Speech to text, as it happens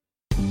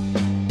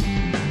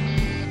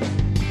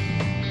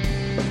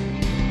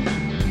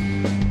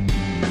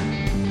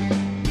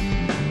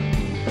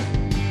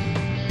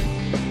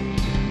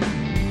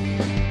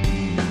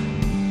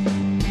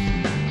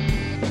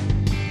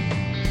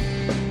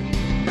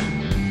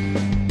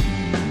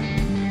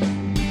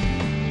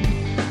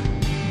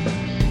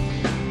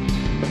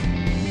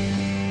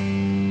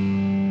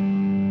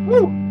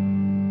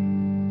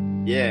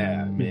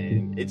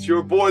It's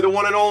your boy, the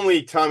one and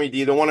only Tommy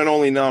D, the one and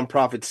only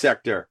nonprofit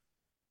sector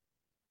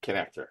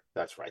connector.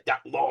 That's right. That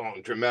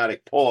long,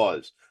 dramatic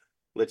pause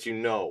lets you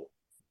know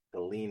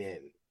to lean in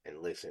and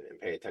listen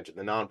and pay attention.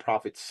 The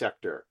nonprofit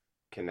sector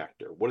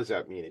connector. What does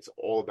that mean? It's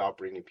all about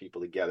bringing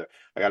people together.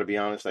 I got to be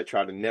honest, I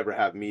try to never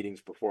have meetings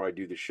before I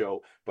do the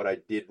show, but I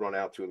did run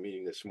out to a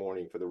meeting this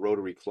morning for the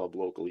Rotary Club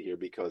locally here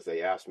because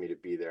they asked me to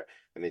be there.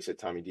 And they said,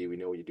 Tommy D, we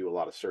know you do a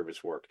lot of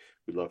service work.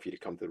 We'd love for you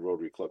to come to the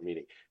Rotary Club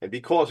meeting. And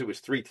because it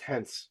was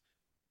 3/10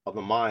 of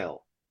a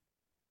mile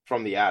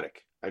from the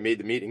attic, I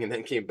made the meeting and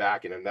then came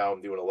back, and now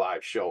I'm doing a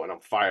live show, and I'm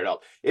fired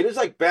up. It is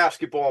like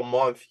basketball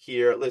month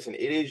here. Listen,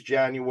 it is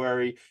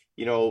January.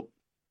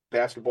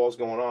 Basketball's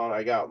going on.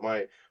 I got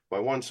my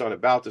one son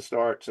about to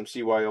start some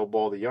CYO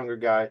ball, the younger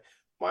guy.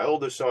 My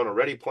older son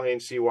already playing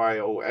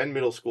CYO and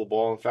middle school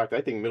ball. In fact,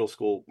 I think middle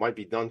school might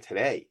be done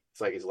today.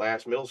 It's like his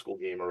last middle school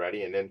game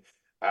already. And then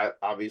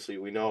obviously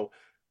we know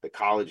the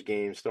college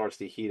game starts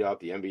to heat up.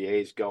 The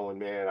NBA's going,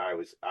 man. I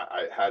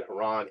had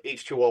Haran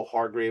H2O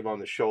Hargrave on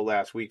the show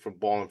last week from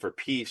Ballin' for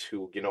Peace,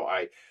 who,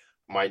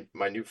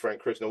 my new friend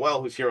Chris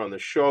Noel, who's here on the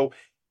show.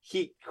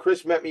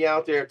 Chris met me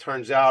out there.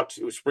 Turns out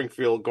it was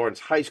Springfield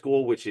Gardens High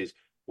School, which is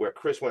where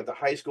Chris went to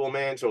high school,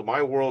 man. So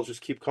my worlds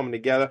just keep coming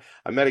together.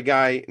 I met a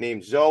guy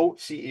named Zoe,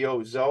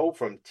 CEO Zoe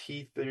from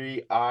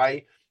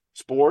T3I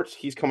Sports.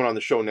 He's coming on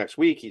the show next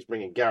week. He's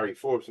bringing Gary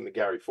Forbes from the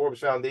Gary Forbes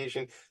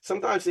Foundation.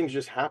 Sometimes things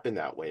just happen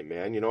that way,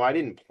 man. I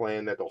didn't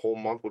plan that the whole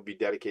month would be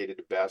dedicated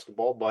to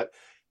basketball, but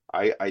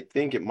I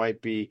think it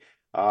might be.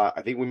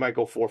 I think we might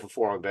go 4 for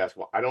 4 on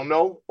basketball. I don't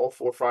know. All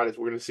 4 Fridays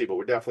we're going to see, but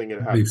we're definitely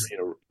going to have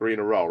three in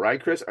a row,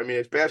 right, Chris? I mean,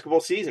 it's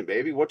basketball season,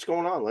 baby. What's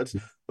going on?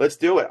 Let's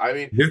do it. I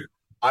mean, Yeah.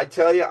 I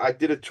tell you, I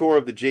did a tour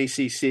of the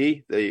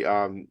JCC,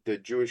 the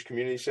Jewish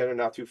Community Center,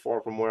 not too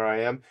far from where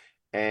I am,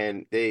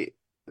 and they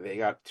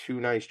got 2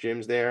 nice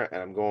gyms there.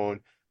 And I'm going.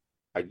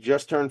 I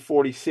just turned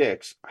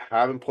 46. I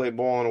haven't played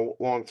ball in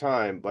a long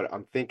time, but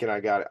I'm thinking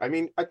I got it. I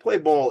mean, I play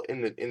ball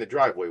in the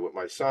driveway with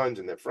my sons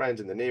and their friends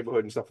in the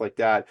neighborhood and stuff like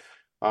that.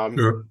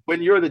 Sure.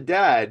 When you're the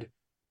dad,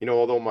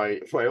 although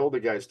my older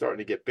guy's starting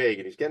to get big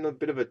and he's getting a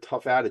bit of a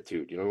tough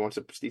attitude, wants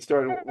to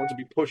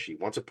be pushy,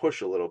 wants to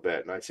push a little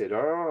bit. And I said,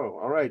 "Oh,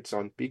 all right,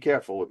 son, be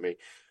careful with me."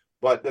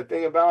 But the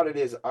thing about it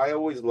is, I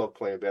always loved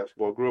playing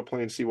basketball. Grew up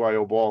playing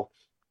CYO ball.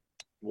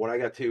 When I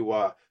got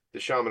to the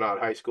Chaminade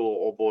High School,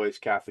 all boys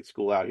Catholic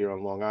school out here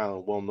on Long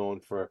Island, well known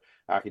for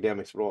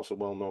academics, but also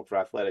well known for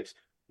athletics.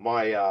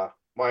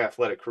 My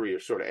athletic career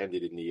sort of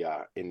ended in the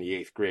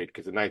 8th grade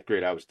because the 9th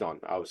grade I was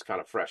done. I was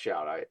kind of fresh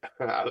out.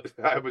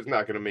 I was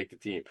not going to make the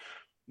team,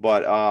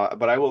 but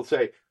I will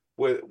say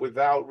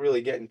without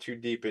really getting too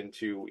deep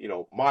into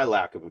my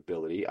lack of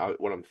ability,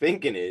 what I'm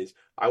thinking is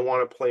I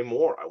want to play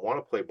more. I want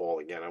to play ball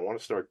again. I want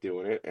to start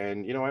doing it.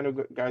 And I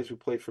know guys who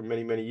played for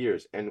many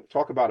years. And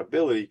talk about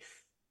ability.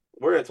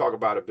 We're going to talk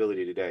about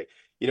ability today.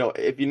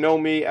 If you know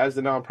me as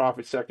the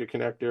nonprofit sector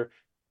connector,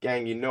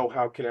 gang, you know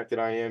how connected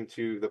I am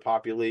to the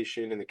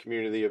population and the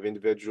community of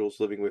individuals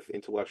living with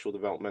intellectual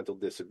developmental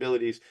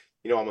disabilities.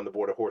 I'm on the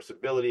board of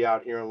Horseability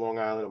out here in Long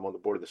Island. I'm on the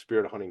board of the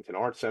Spirit of Huntington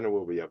Arts Center,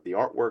 where we have the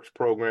Artworks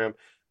program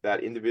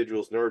that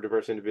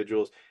neurodiverse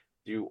individuals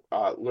do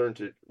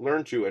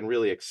learn to and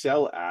really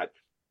excel at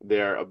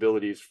their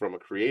abilities from a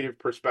creative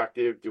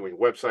perspective, doing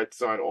website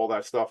design, all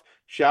that stuff.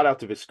 Shout out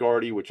to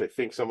Viscardi, which I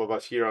think some of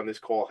us here on this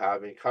call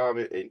have in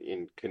common,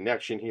 in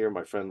connection here.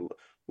 My friend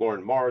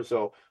Lauren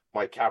Marzo,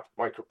 Mike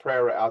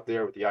Caprera out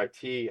there with the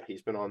IT.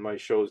 He's been on my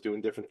shows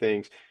doing different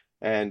things.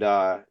 And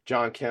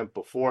John Kemp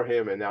before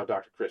him, and now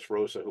Dr. Chris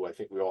Rosa, who I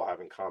think we all have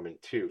in common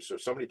too. So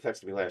somebody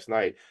texted me last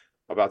night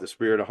about the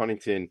Spirit of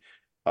Huntington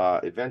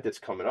event that's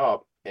coming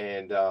up,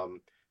 and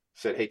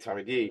said, "Hey,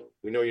 Tommy D,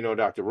 we know you know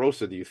Dr.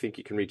 Rosa. Do you think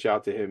you can reach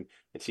out to him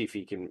and see if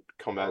he can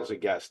come as a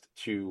guest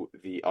to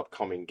the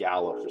upcoming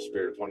gala for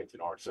Spirit of Huntington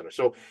Arts Center?"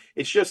 So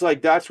it's just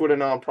like that's what a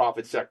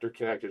nonprofit sector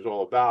connector is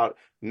all about.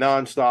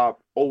 Nonstop,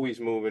 always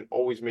moving,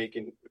 always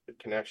making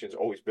connections,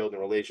 always building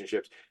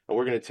relationships. And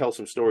we're going to tell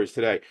some stories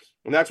today.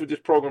 And that's what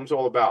this program's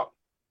all about.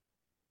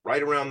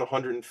 Right around the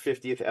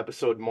 150th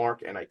episode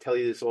mark, and I tell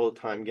you this all the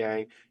time,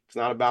 gang, it's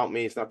not about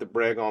me. It's not to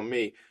brag on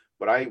me.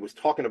 But I was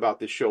talking about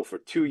this show for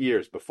 2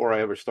 years before I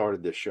ever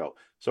started this show.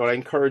 So I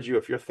encourage you,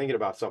 if you're thinking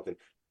about something,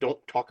 don't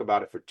talk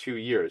about it for 2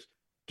 years.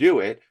 Do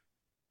it,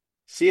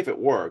 see if it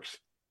works,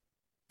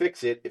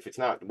 fix it if it's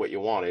not what you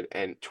wanted,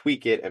 and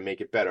tweak it and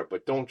make it better.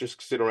 But don't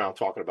just sit around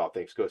talking about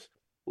things because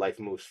life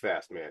moves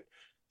fast, man.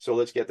 So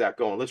let's get that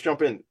going. Let's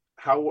jump in.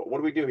 What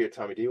do we do here,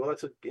 Tommy D? Well,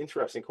 that's an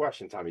interesting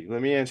question, Tommy.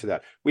 Let me answer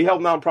that. We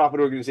help nonprofit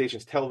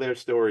organizations tell their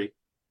story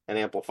and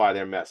amplify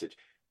their message.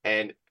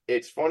 And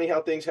it's funny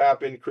how things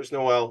happen. Chris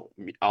Noel,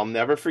 I'll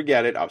never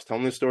forget it. I was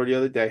telling this story the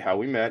other day, how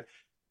we met.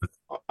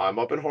 I'm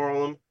up in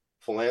Harlem,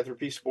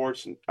 Philanthropy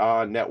Sports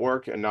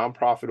Network, a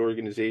nonprofit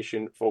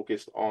organization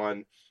focused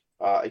on,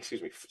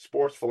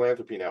 Sports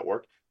Philanthropy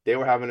Network. They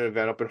were having an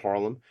event up in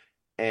Harlem.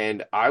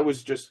 And I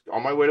was just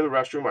on my way to the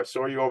restroom. I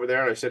saw you over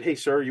there, and I said, "Hey,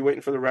 sir, are you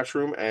waiting for the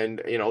restroom?"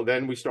 And,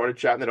 then we started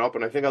chatting it up.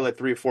 And I think I let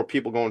 3 or 4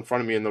 people go in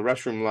front of me in the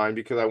restroom line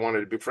because I wanted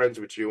to be friends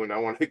with you and I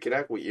wanted to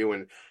connect with you.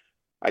 And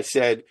I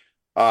said,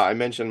 I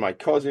mentioned my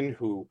cousin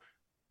who,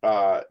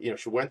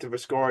 she went to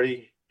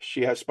Viscardi.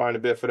 She has spina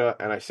bifida,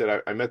 and I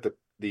said I met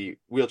the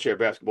wheelchair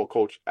basketball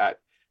coach at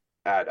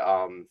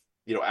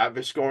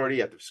Viscardi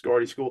at the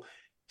Viscardi school.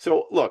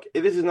 So look,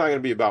 this is not going to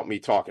be about me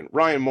talking.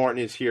 Ryan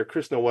Martin is here.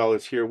 Chris Noel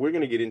is here. We're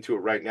going to get into it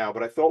right now.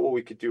 But I thought what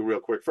we could do real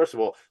quick. First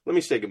of all, let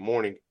me say good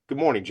morning. Good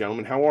morning,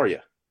 gentlemen. How are you?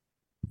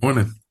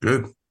 Morning.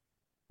 Good. Good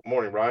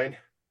morning, Ryan.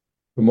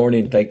 Good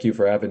morning. Thank you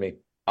for having me.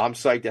 I'm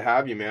psyched to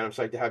have you, man. I'm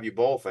psyched to have you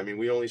both. I mean,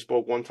 we only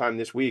spoke one time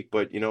this week,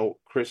 but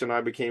Chris and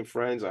I became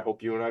friends. I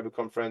hope you and I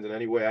become friends in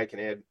any way I can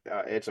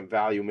add some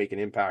value, make an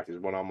impact is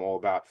what I'm all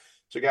about.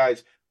 So,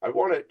 guys, I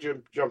want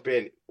to jump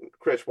in.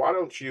 Chris, why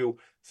don't you,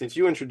 since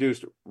you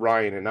introduced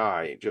Ryan and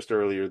I just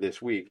earlier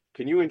this week,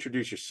 can you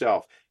introduce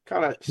yourself?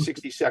 Kind of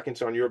 60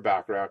 seconds on your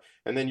background,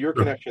 and then your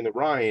Sure. connection to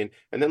Ryan,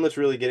 and then let's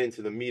really get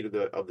into the meat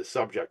of the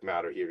subject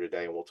matter here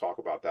today, and we'll talk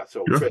about that.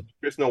 So, Sure.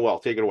 Chris Noel,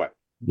 take it away.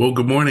 Well,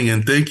 good morning,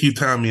 and thank you,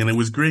 Tommy. And it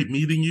was great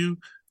meeting you.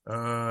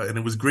 And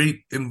it was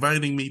great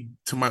inviting me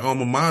to my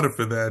alma mater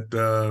for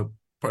that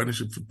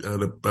partnership,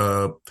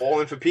 the All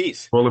in for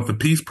peace. Bowling for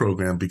Peace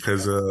program,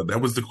 because that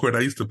was the court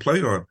I used to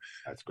play on.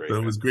 That's great, So it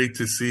man. was great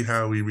to see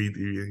how we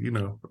redid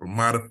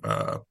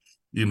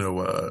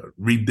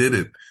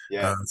it.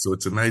 Yeah, So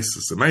it's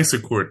a nicer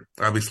court,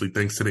 obviously,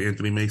 thanks to the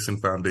Anthony Mason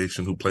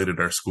Foundation who played at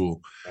our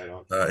school. right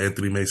on.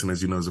 Anthony Mason,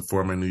 as you know, is a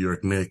former New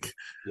York Knick.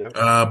 Yep.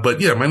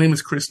 But yeah, my name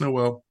is Chris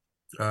Noel.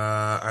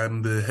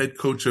 I'm the head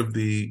coach of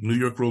the New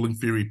York Rolling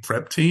Fury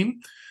prep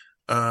team,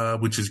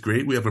 which is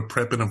great. We have a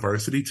prep and a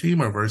varsity team.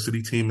 Our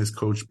varsity team is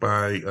coached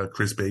by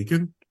Chris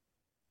Bacon.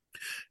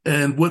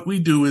 And what we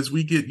do is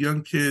we get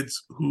young kids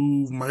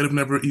who might have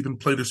never even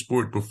played a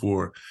sport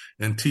before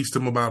and teach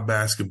them about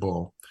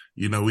basketball.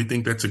 We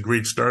think that's a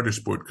great starter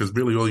sport because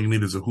really all you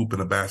need is a hoop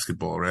and a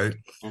basketball, right?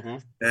 Mm-hmm.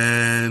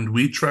 And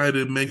we try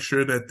to make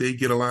sure that they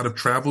get a lot of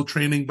travel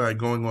training by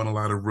going on a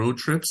lot of road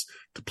trips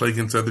to play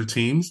against other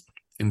teams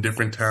in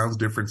different towns,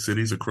 different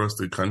cities across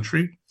the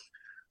country.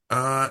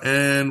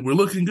 And we're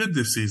looking good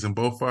this season.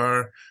 Both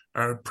our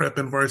prep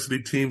and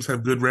varsity teams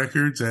have good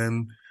records,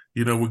 and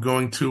we're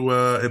going to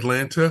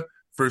Atlanta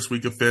first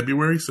week of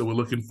February, so we're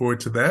looking forward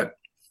to that.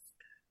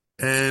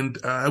 And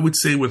I would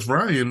say with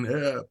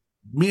Ryan,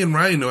 me and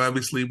Ryan,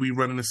 obviously, we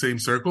run in the same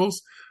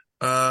circles.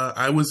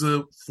 I was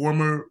a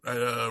former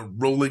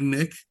rolling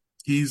Knick.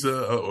 He's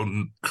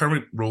a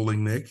current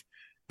rolling Knick,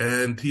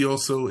 and he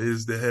also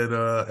is the head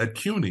at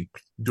CUNY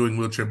doing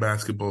wheelchair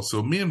basketball.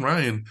 So me and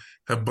Ryan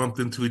have bumped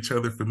into each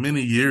other for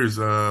many years,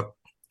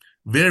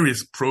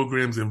 various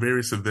programs and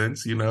various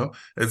events.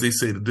 As they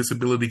say, the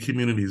disability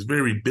community is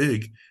very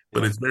big,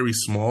 but it's very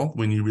small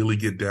when you really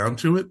get down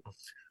to it.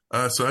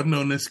 So I've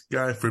known this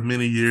guy for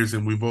many years,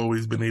 and we've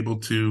always been able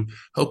to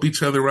help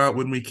each other out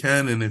when we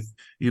can. And if,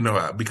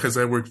 because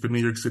I work for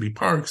New York City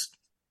Parks,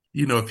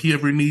 if he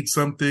ever needs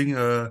something,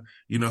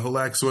 he'll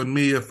ask on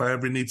me. If I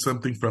ever need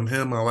something from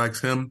him, I'll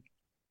ask him.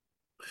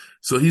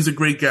 So he's a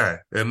great guy.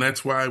 And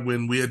that's why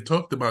when we had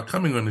talked about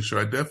coming on the show,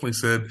 I definitely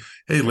said,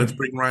 hey, let's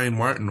bring Ryan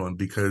Martin on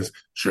because,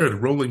 sure, the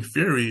Rolling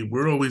Fury,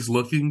 we're always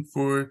looking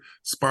for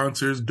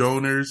sponsors,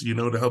 donors,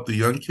 to help the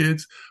young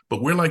kids.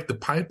 But we're like the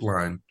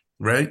pipeline,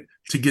 right,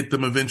 to get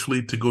them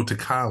eventually to go to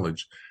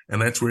college. And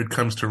that's where it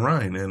comes to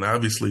Ryan. And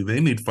obviously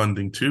they need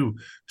funding too,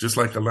 just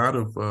like a lot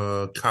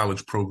of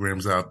college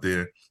programs out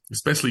there,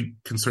 especially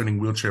concerning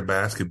wheelchair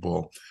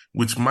basketball,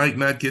 which might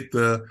not get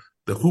the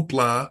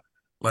hoopla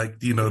like,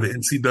 the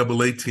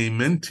NCAA team,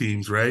 men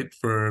teams, right,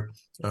 for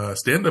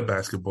stand-up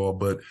basketball.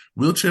 But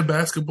wheelchair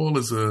basketball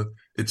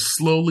it's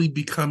slowly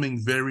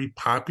becoming very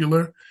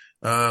popular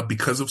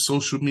because of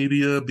social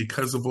media,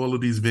 because of all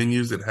of these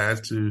venues. It has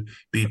to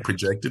be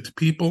projected to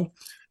people.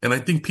 And I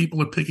think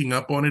people are picking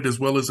up on it, as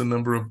well as a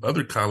number of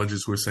other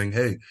colleges who are saying,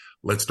 hey,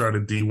 let's start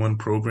a D1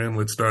 program.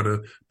 Let's start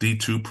a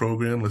D2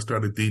 program. Let's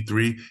start a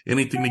D3.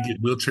 Anything to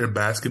get wheelchair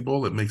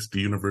basketball that makes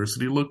the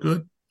university look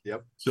good.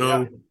 Yep. So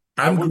Yeah.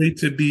 I'm great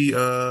to be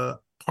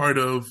part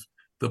of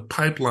the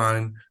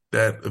pipeline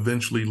that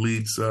eventually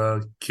leads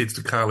kids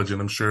to college. And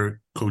I'm sure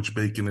Coach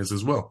Bacon is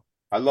as well.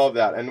 I love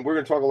that. And we're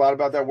going to talk a lot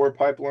about that word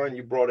pipeline.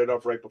 You brought it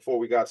up right before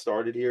we got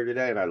started here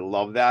today. And I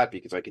love that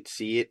because I could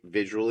see it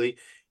visually.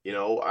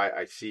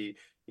 I see,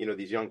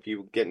 these young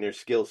people getting their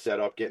skills set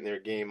up, getting their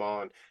game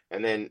on.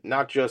 And then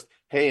not just,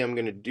 hey, I'm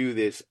going to do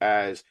this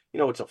as,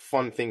 it's a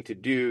fun thing to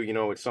do.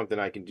 It's something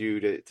I can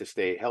do to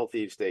stay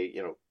healthy, to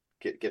stay,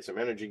 get some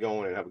energy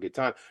going and have a good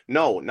time.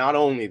 No, not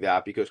only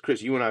that, because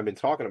Chris, you and I have been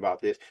talking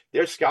about this.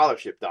 There's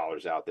scholarship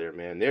dollars out there,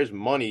 man. There's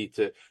money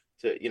to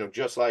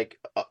just like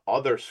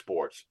other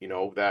sports,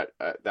 that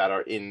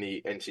are in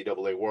the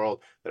NCAA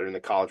world, that are in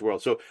the college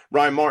world. So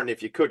Ryan Martin,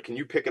 if you could, can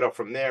you pick it up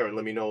from there and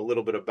let me know a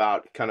little bit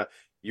about kind of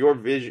your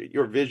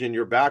vision,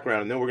 your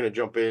background, and then we're going to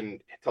jump in,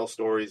 tell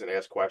stories, and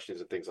ask questions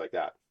and things like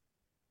that.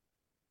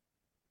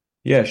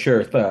 Yeah,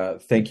 sure.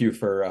 Thank you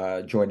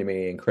for joining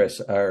me and Chris,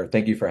 or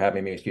thank you for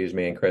having me, excuse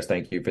me, and Chris,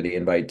 thank you for the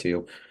invite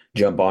to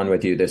jump on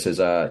with you. This is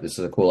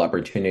a cool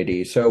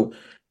opportunity. So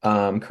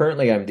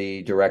currently I'm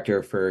the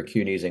director for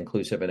CUNY's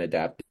Inclusive and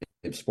Adaptive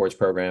sports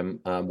program.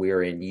 We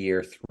are in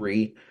year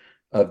 3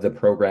 of the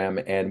program,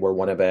 and we're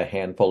one of a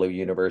handful of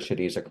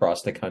universities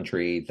across the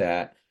country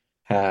that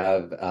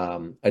have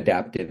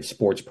adaptive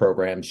sports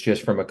programs.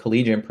 Just from a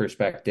collegiate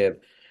perspective,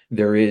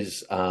 there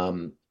is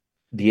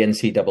the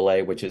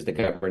NCAA, which is the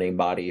governing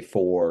body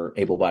for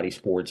able-bodied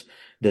sports,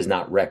 does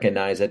not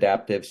recognize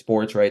adaptive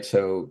sports, right?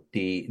 So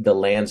the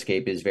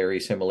landscape is very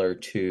similar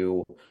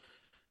to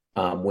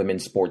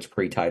women's sports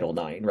pre-Title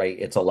IX, right?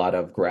 It's a lot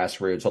of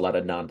grassroots, a lot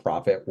of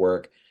nonprofit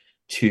work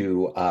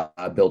to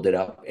build it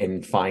up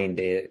and find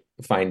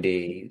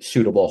a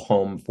suitable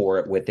home for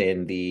it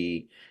within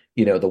the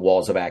the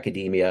walls of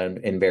academia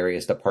and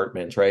various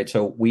departments, right?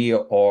 So we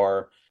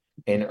are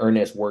in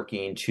earnest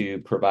working to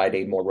provide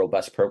a more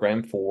robust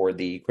program for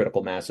the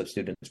critical mass of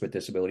students with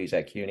disabilities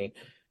at CUNY.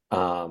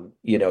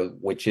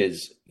 Which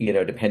is,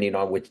 depending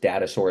on which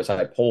data source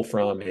I pull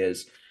from,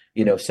 is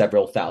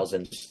several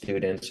thousand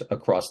students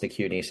across the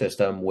CUNY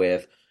system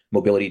with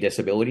mobility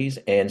disabilities.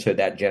 And so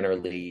that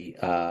generally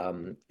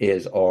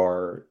is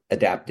our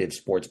adaptive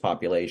sports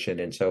population.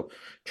 And so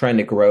trying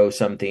to grow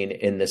something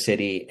in the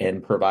city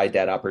and provide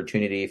that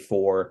opportunity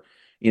for,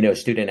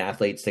 student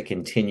athletes to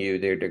continue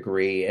their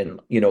degree. And,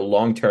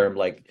 long term,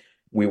 like,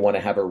 we want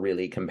to have a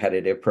really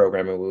competitive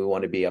program and we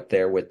want to be up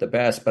there with the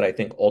best. But I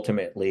think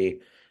ultimately,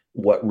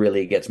 what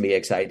really gets me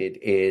excited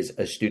is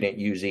a student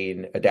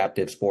using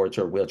adaptive sports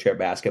or wheelchair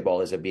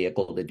basketball as a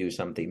vehicle to do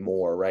something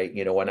more, right?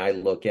 When I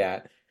look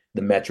at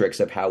the metrics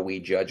of how we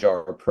judge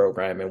our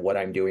program and what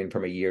I'm doing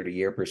from a year to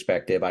year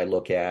perspective, I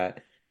look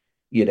at,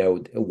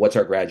 what's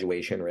our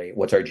graduation rate?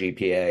 What's our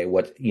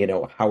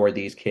GPA? How are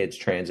these kids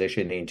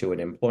transitioning to an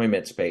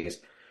employment space?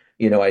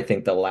 I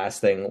think the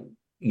last thing,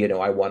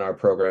 I want our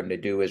program to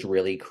do is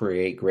really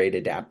create great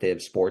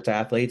adaptive sports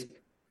athletes,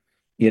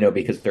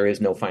 because there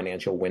is no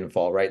financial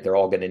windfall, right? They're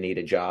all going to need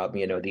a job.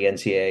 The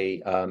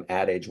NCAA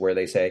adage where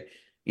they say,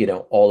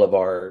 all of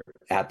our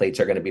athletes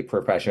are going to be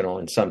professional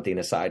in something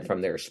aside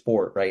from their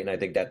sport, right? And I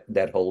think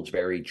that holds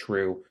very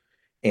true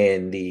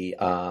in the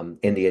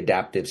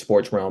adaptive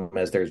sports realm,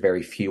 as there's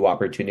very few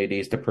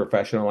opportunities to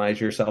professionalize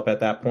yourself at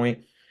that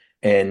point.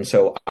 And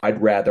so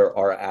I'd rather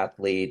our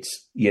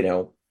athletes,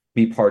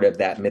 be part of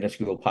that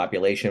minuscule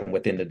population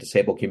within the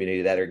disabled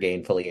community that are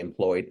gainfully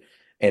employed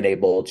and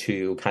able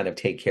to kind of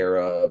take care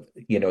of,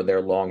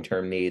 their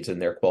long-term needs and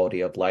their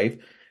quality of life.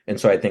 And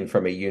so I think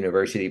from a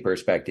university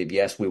perspective,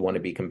 yes, we want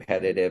to be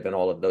competitive and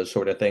all of those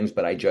sort of things,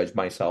 but I judge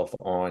myself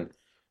on,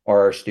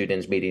 are our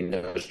students meeting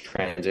those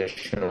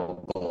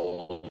transitional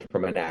goals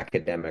from an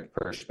academic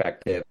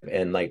perspective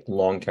and like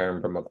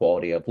long-term from a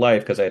quality of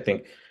life? Because I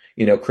think,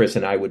 Chris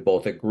and I would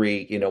both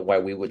agree, why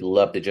we would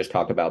love to just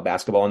talk about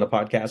basketball on the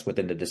podcast.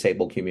 Within the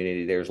disabled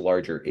community, there's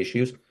larger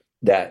issues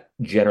that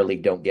generally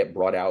don't get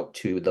brought out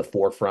to the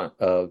forefront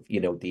of,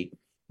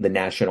 the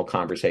national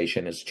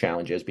conversation as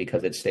challenges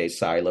because it stays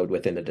siloed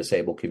within the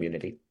disabled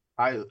community.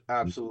 I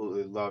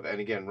absolutely love, and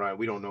again, Ryan,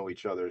 we don't know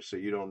each other, so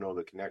you don't know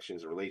the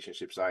connections,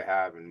 relationships I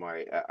have. And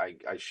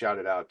I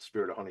shouted out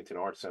Spirit of Huntington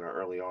Arts Center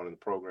early on in the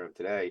program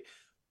today,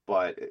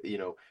 but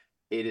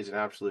it is an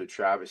absolute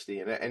travesty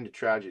and a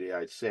tragedy.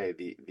 I'd say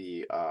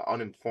the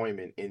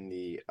unemployment in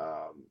the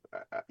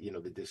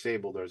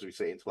disabled, or as we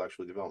say,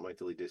 intellectually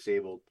developmentally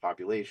disabled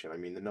population. I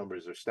mean, the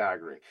numbers are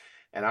staggering,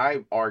 and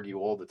I argue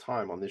all the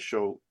time on this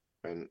show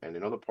and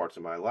in other parts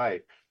of my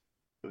life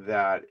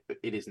that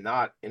it is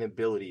not an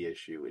ability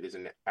issue. It is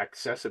an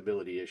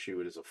accessibility issue.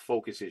 It is a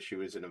focus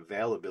issue. It is an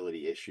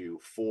availability issue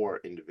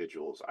for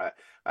individuals.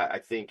 I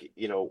think,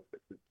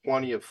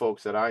 plenty of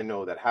folks that I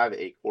know that have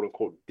a quote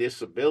unquote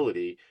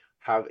disability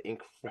have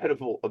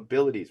incredible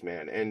abilities,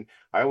 man. And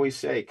I always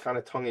say, kind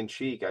of tongue in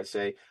cheek, I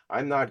say,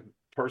 I'm not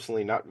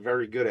personally not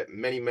very good at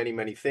many, many,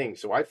 many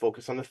things. So I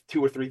focus on the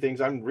 2 or 3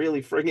 things I'm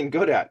really friggin'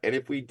 good at. And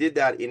if we did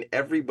that in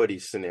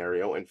everybody's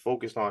scenario and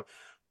focused on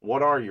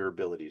what are your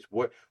abilities,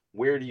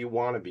 where do you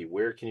want to be?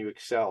 Where can you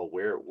excel?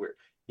 Where,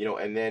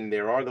 and then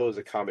there are those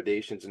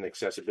accommodations and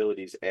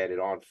accessibilities added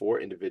on for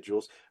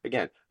individuals.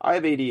 Again, I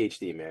have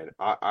ADHD, man.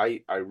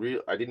 I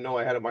didn't know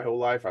I had it my whole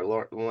life. I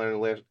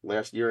learned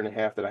last year and a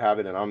half that I have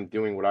it, and I'm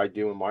doing what I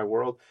do in my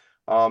world.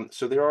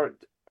 So there are,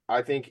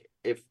 I think,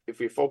 if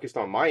we focused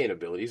on my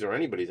inabilities or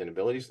anybody's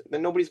inabilities,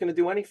 then nobody's going to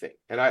do anything.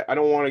 And I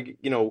don't want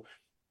to,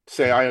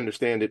 say I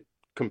understand it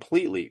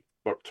completely.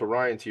 But to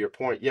Ryan, to your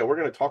point, yeah, we're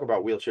going to talk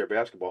about wheelchair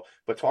basketball,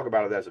 but talk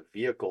about it as a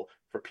vehicle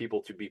for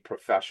people to be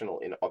professional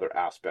in other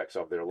aspects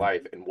of their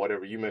life. And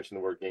whatever you mentioned,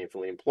 the word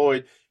gainfully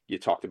employed, you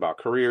talked about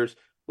careers.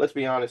 Let's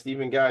be honest,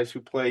 even guys who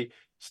play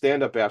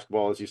stand-up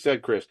basketball, as you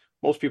said, Chris,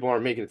 most people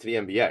aren't making it to the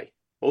NBA.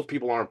 Most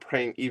people aren't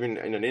playing even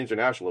in an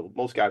international level.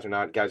 Most guys and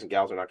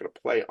gals are not going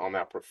to play on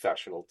that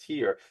professional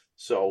tier.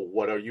 So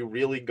what are you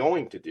really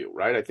going to do,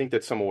 right? I think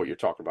that's some of what you're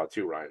talking about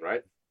too, Ryan,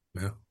 right?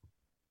 Yeah.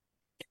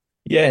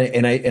 Yeah,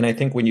 and I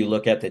think when you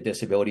look at the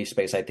disability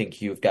space, I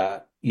think you've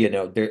got,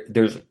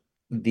 there's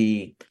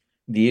the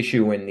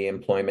issue in the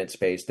employment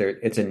space.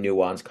 It's a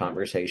nuanced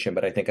conversation,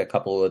 but I think a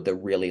couple of the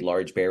really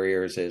large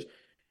barriers is,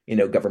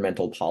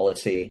 governmental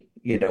policy,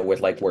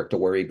 with like work to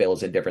worry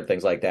bills and different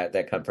things like that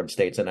that come from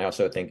states. And I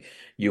also think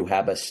you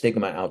have a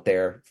stigma out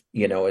there,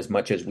 as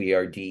much as we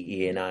are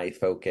DE&I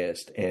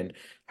focused and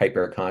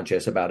hyper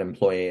conscious about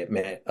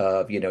employment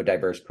of,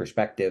 diverse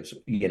perspectives,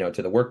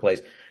 to the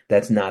workplace.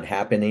 That's not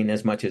happening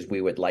as much as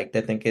we would like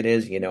to think it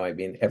is. I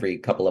mean, every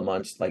couple of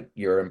months, like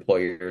your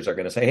employers are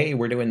going to say, hey,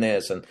 we're doing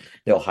this, and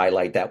they'll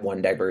highlight that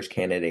one diverse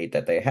candidate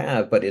that they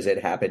have. But is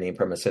it happening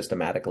from a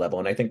systematic level?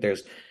 And I think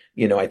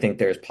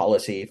there's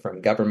policy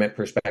from government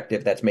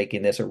perspective that's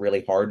making this a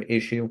really hard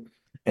issue.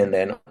 And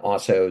then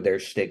also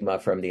there's stigma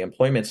from the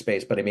employment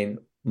space. But I mean,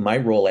 my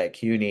role at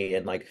CUNY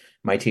and like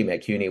my team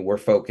at CUNY, we're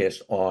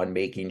focused on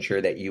making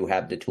sure that you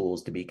have the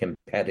tools to be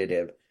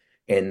competitive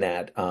in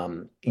that,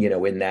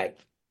 in that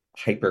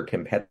hyper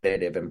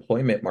competitive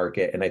employment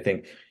market. And I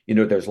think,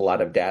 there's a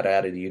lot of data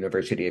out of the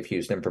University of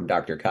Houston from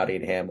Dr.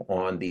 Cottingham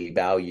on the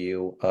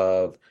value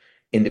of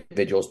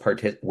individuals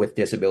with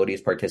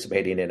disabilities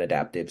participating in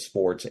adaptive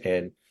sports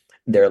and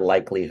their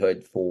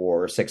likelihood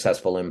for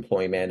successful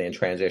employment and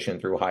transition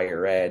through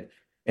higher ed.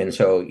 And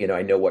so,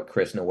 I know what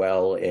Chris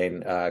Noel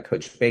and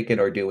Coach Bacon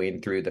are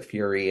doing through the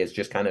Fury is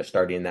just kind of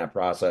starting that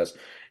process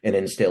and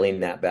instilling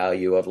that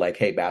value of like,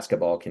 hey,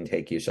 basketball can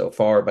take you so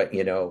far. But,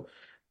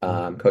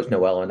 Coach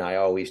Noel and I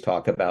always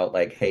talk about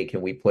like, hey,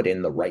 can we put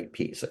in the right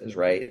pieces,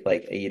 right?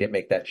 Like, you didn't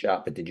make that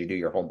shot, but did you do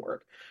your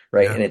homework?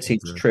 Right. Yeah, And it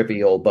seems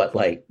trivial, but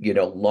like,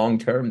 long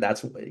term,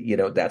 that's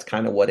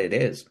kind of what it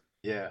is.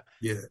 Yeah.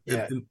 yeah.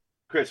 Yeah.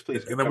 Chris,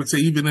 please. And I would say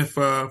even if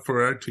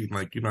for our team,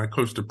 like, I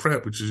coach the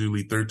prep, which is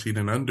usually 13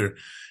 and under.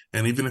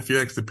 And even if you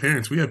ask the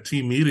parents, we have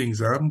team meetings.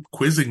 I'm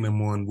quizzing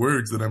them on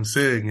words that I'm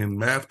saying and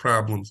math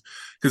problems.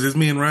 Because as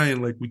me and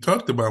Ryan, like we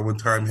talked about one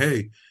time,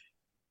 hey,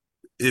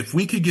 if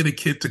we could get a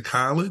kid to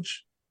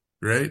college,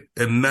 right,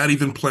 and not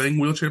even playing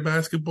wheelchair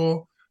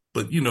basketball,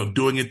 but,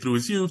 doing it through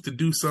his youth to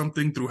do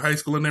something through high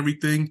school and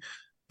everything,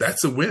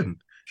 that's a win.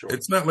 Sure.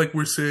 It's not like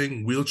we're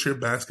saying wheelchair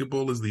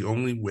basketball is the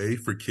only way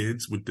for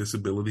kids with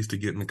disabilities to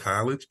get into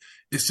college.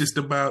 It's just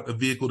about a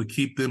vehicle to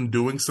keep them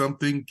doing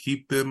something,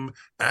 keep them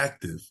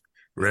active,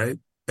 right?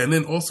 And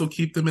then also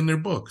keep them in their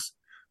books.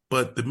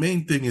 But the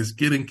main thing is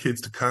getting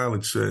kids to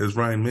college, as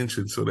Ryan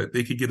mentioned, so that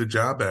they could get a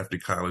job after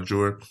college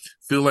or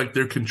feel like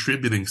they're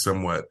contributing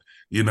somewhat,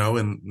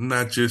 and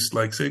not just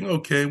like saying,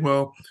 okay,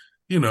 well,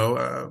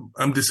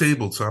 I'm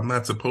disabled, so I'm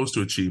not supposed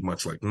to achieve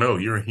much. Like, no,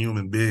 you're a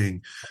human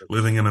being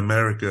living in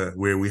America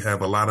where we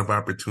have a lot of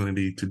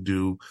opportunity to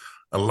do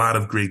a lot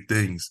of great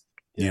things,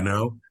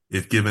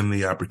 if given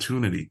the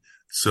opportunity.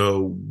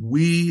 So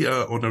we,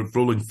 on a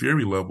Rolling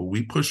Fury level,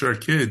 we push our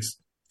kids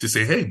to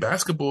say, hey,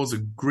 basketball is a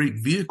great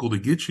vehicle to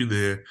get you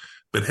there.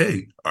 But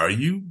hey, how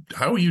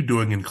are you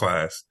doing in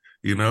class?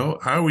 How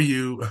are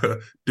you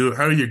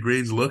how are your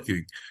grades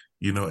looking?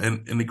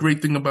 And the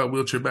great thing about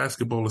wheelchair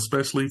basketball,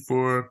 especially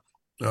for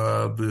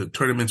the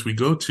tournaments we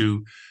go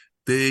to,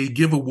 they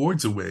give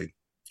awards away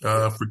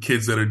for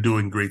kids that are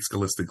doing great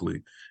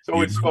scholastically.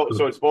 So it's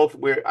both.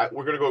 We're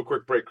going to go a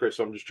quick break, Chris.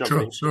 So I'm just jumping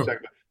in for a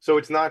second. So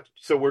it's not.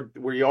 So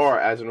we are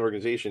as an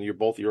organization.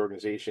 Both your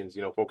organizations,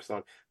 focused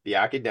on the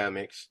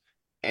academics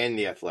and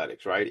the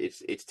athletics, right?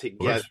 It's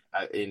together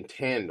in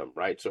tandem,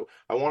 right? So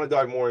I want to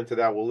dive more into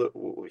that.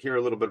 We'll hear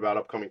a little bit about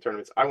upcoming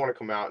tournaments. I want to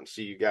come out and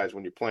see you guys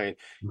when you're playing.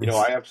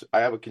 Nice.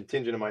 I have a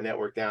contingent of my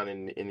network down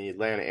in the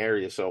Atlanta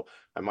area, so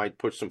I might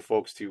push some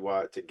folks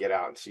to get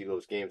out and see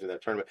those games in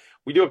that tournament.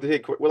 We do have to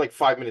take. We're like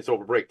 5 minutes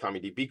over break,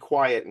 Tommy D. Be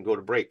quiet and go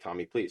to break,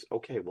 Tommy, please.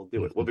 Okay, we'll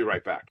do it. We'll be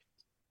right back.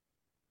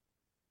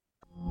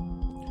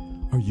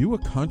 Are you a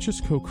conscious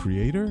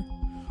co-creator?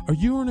 Are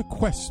you on a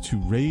quest to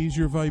raise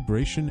your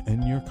vibration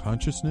and your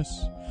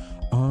consciousness?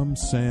 I'm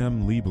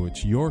Sam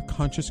Leibowitz, your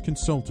conscious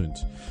consultant,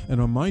 and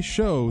on my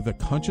show, The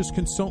Conscious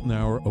Consultant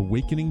Hour,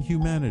 Awakening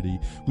Humanity,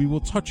 we will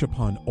touch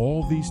upon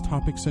all these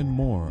topics and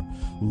more.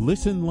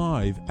 Listen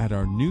live at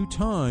our new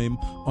time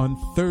on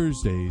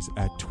Thursdays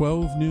at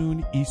 12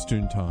 noon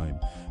Eastern Time.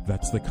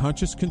 That's The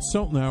Conscious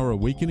Consultant Hour,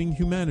 Awakening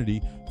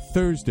Humanity,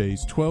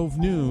 Thursdays 12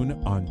 noon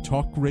on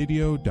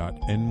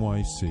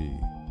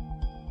talkradio.nyc.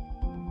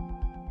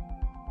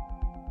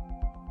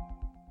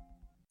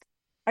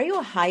 Are you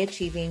a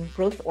high-achieving,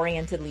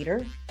 growth-oriented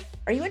leader?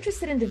 Are you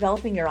interested in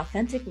developing your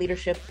authentic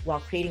leadership while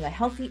creating a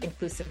healthy,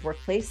 inclusive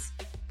workplace?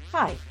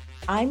 Hi,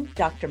 I'm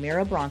Dr.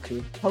 Mira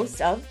Brancu,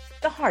 host of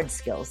The Hard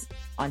Skills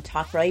on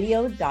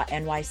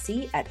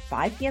talkradio.nyc at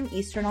 5 p.m.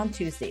 Eastern on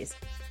Tuesdays,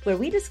 where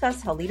we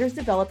discuss how leaders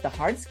develop the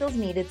hard skills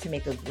needed to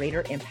make a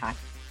greater impact.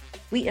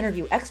 We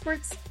interview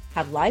experts,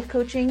 have live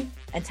coaching,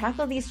 and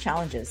tackle these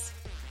challenges.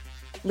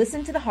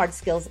 Listen to The Hard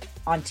Skills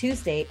on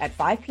Tuesday at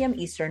 5 p.m.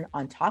 Eastern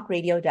on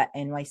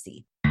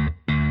talkradio.nyc.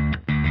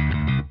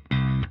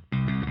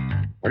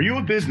 Are you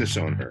a business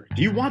owner?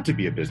 Do you want to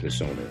be a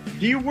business owner?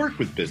 Do you work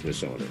with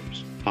business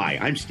owners? Hi,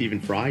 I'm Stephen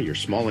Fry, your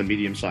small and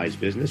medium-sized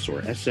business or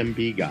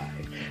SMB guy,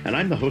 and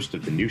I'm the host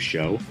of the new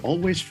show,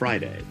 Always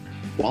Friday.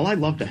 While I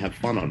love to have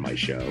fun on my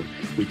show,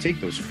 we take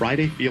those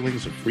Friday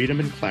feelings of freedom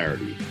and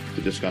clarity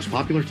to discuss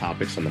popular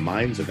topics on the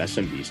minds of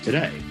SMBs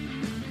today.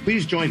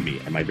 Please join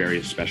me and my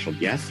various special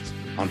guests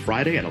on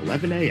Friday at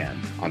 11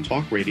 a.m. on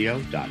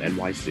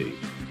talkradio.nyc.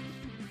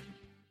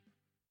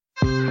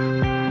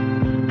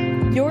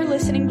 You're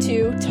listening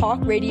to Talk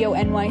Radio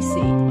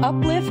NYC.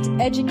 Uplift,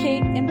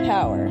 educate,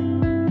 empower.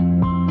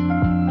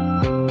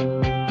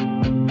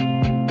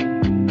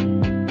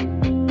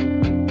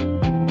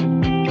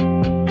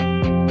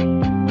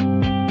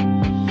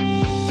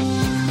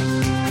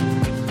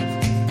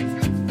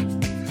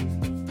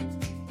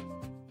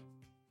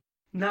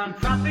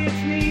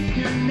 Nonprofits need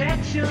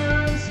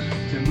connections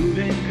to move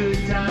in good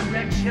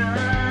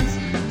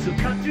directions. So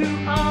cut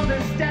through all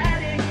the static.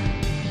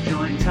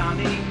 Join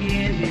Tommy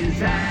in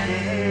his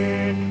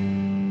attic.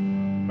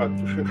 Cut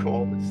through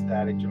all the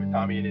static. Join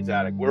Tommy in his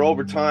attic. We're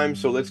overtime,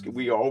 so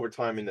we are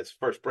overtime in this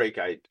first break.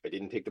 I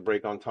didn't take the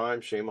break on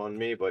time. Shame on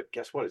me, but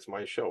guess what? It's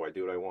my show. I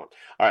do what I want.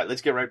 All right,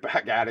 let's get right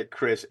back at it,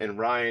 Chris and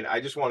Ryan. I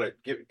just want to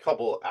give a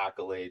couple of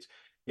accolades.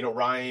 You know,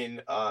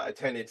 Ryan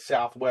attended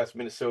Southwest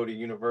Minnesota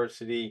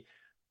University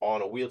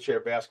on a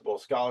wheelchair basketball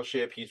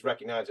scholarship. He's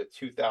recognized as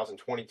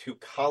 2022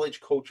 College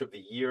Coach of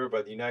the Year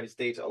by the United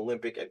States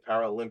Olympic and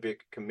Paralympic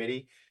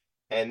Committee.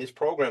 And this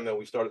program that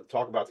we started to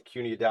talk about, the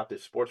CUNY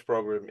Adaptive Sports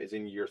Program, is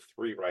in year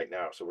 3 right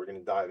now. So we're going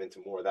to dive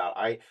into more of that.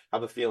 I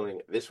have a feeling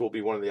this will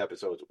be one of the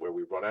episodes where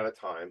we run out of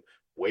time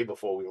way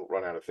before we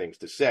run out of things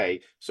to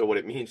say. So what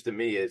it means to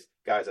me is,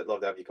 guys, I'd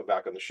love to have you come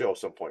back on the show at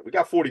some point. We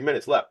got 40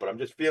 minutes left, but I'm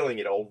just feeling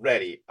it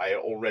already. I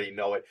already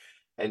know it.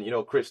 And, you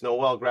know, Chris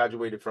Noel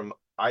graduated from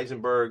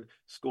Eisenberg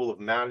School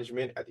of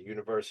Management at the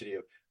University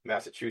of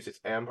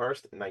Massachusetts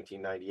Amherst in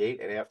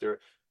 1998. And after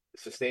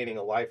sustaining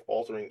a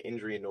life-altering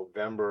injury in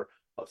November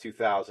of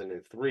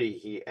 2003,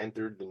 he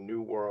entered the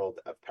new world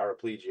of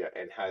paraplegia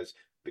and has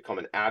become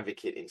an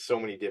advocate in so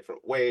many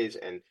different ways.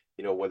 And,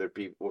 you know, whether it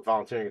be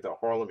volunteering at the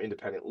Harlem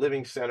Independent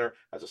Living Center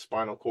as a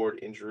spinal cord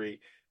injury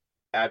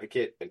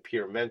advocate and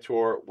peer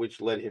mentor, which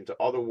led him to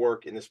other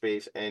work in the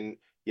space. And,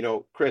 you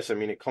know, Chris, I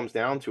mean, it comes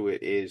down to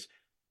it is,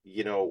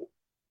 you know,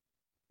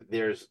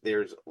 there's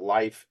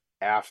life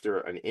after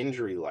an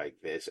injury like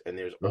this, and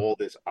there's all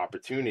this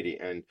opportunity.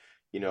 And,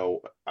 you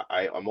know,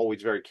 I'm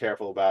always very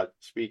careful about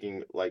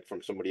speaking like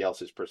from somebody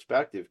else's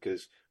perspective,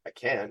 because I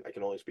can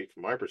only speak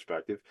from my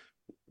perspective.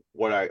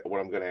 What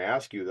I'm going to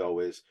ask you though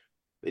is,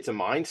 it's a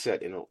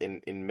mindset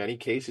in many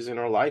cases in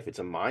our life. It's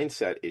a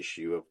mindset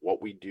issue of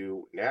what we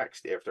do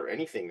next after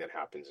anything that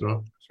happens in our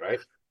lives, right?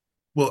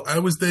 Well, I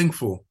was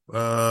thankful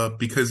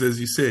because, as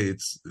you say,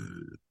 it's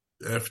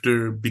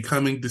after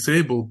becoming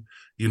disabled,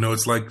 you know,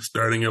 it's like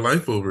starting your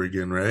life over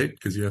again, right?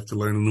 Because you have to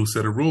learn a new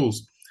set of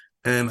rules.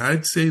 And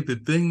I'd say the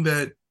thing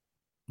that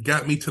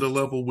got me to the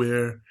level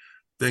where,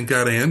 thank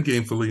God, I am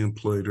gainfully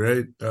employed,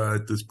 right?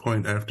 At this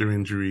point after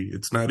injury,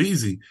 it's not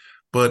easy.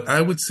 But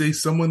I would say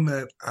someone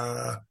that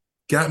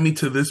got me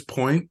to this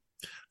point,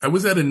 I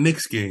was at a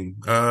Knicks game.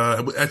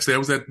 Actually, I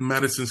was at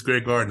Madison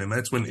Square Garden, and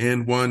that's when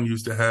And One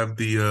used to have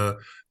the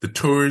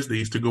tours. They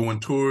used to go on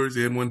tours,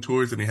 And One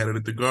tours, and they had it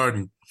at the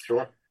Garden.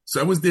 Sure. So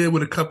I was there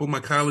with a couple of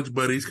my college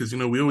buddies because, you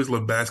know, we always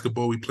love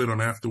basketball. We played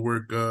on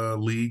after-work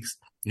leagues,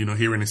 you know,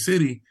 here in the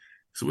city.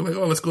 So we're like,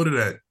 oh, let's go to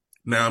that.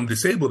 Now I'm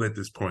disabled at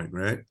this point,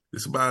 right?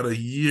 It's about a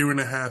year and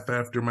a half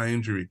after my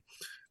injury.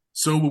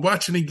 So we're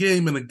watching a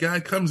game, and a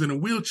guy comes in a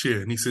wheelchair,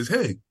 and he says,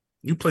 hey,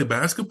 you play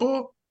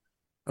basketball?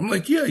 I'm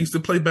like, yeah, I used to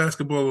play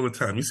basketball all the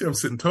time. You see, I'm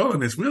sitting tall in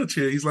this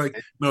wheelchair. He's like,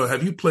 no,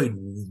 have you played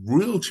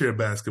wheelchair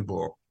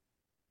basketball?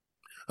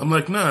 I'm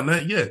like, nah,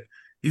 not yet.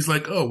 He's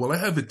like, oh, well, I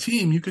have a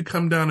team. You could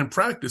come down and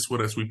practice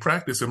with us. We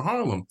practice in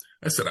Harlem.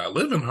 I said, I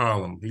live in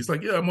Harlem. He's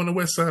like, yeah, I'm on the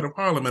west side of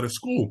Harlem at a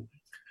school.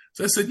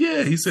 So I said,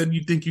 yeah. He said,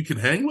 you think you can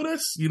hang with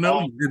us, you know,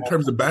 in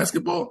terms of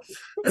basketball?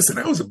 I said,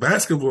 that was a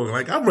basketball.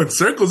 Like, I run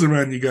circles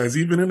around you guys,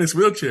 even in this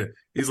wheelchair.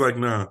 He's like,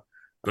 nah,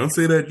 don't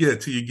say that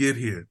yet till you get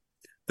here.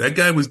 That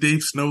guy was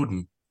Dave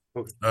Snowden,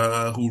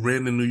 who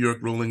ran the New York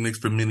Rolling Knicks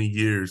for many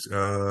years.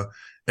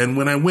 And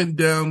when I went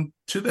down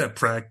to that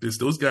practice,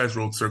 those guys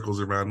rolled circles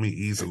around me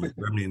easily.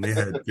 I mean, they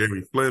had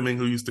Gary Fleming,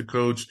 who used to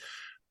coach,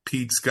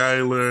 Pete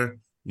Schuyler,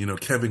 you know,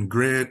 Kevin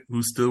Grant,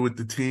 who's still with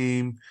the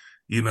team,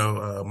 you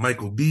know,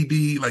 Michael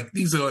Beebe. Like,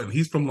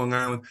 he's from Long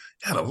Island.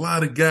 Had a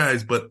lot of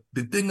guys. But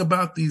the thing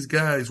about these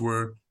guys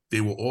were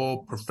they were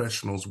all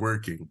professionals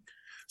working.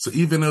 So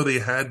even though they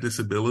had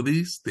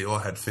disabilities, they all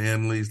had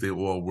families, they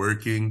were all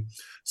working.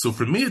 So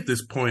for me at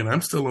this point, I'm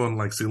still on,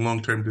 like, say,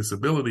 long-term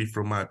disability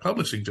from my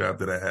publishing job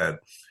that I had.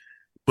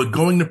 But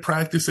going to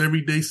practice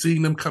every day,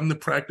 seeing them come to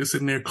practice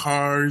in their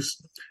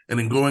cars and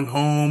then going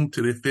home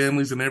to their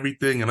families and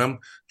everything. And I'm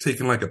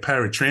taking like a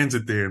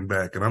paratransit there and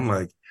back. And I'm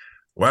like,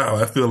 wow,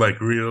 I feel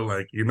like real,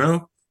 like, you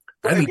know,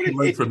 I need to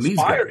learn from these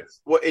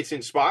guys. Well, it's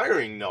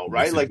inspiring though,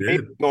 right? Yes, like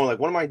maybe going like,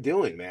 what am I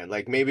doing, man?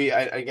 Like maybe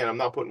again, I'm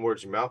not putting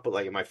words in your mouth, but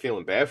like, am I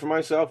feeling bad for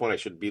myself when I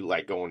should be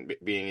like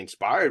being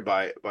inspired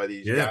by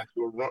these guys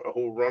who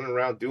are running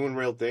around doing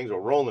real things,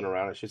 or rolling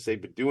around, I should say,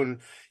 but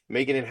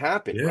making it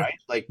happen, right?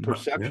 Like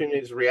perception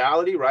is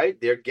reality, right?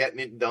 They're getting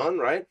it done,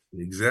 right?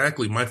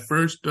 Exactly. My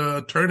first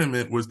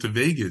tournament was to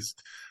Vegas.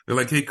 They're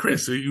like, hey,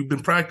 Chris, you've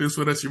been practicing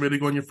with us. You're ready to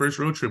go on your first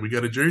road trip. We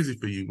got a jersey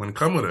for you. Want to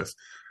come with us?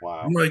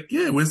 Wow. I'm like,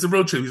 yeah, where's the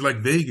road trip? He's like,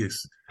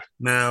 Vegas.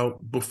 Now,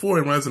 before,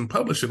 when I was in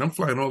publishing, I'm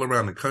flying all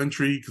around the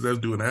country because I was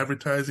doing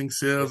advertising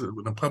sales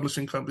with a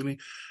publishing company.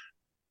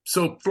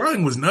 So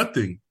flying was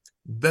nothing.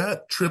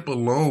 That trip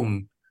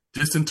alone,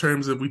 just in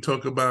terms of, we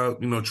talk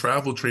about,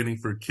 travel training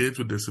for kids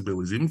with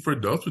disabilities, even for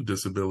adults with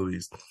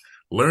disabilities,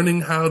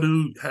 learning how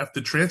to have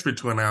to transfer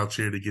to an aisle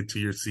chair to get to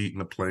your seat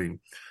in a plane,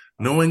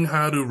 knowing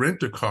how to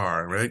rent a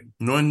car, right?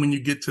 Knowing when you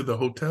get to the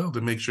hotel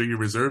to make sure you're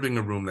reserving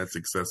a room that's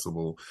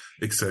accessible,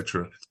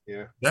 etc.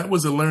 Yeah. That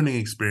was a learning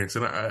experience.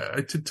 And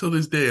I till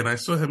this day, and I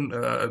saw him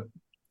a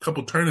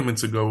couple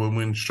tournaments ago when we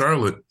were in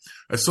Charlotte,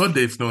 I saw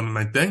Dave Snowden and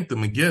I thanked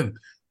him again.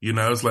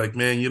 I was like,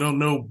 man, you don't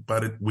know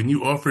about it. When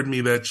you offered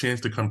me that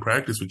chance to come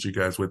practice with you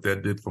guys, what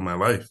that did for my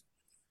life,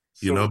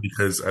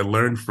 because I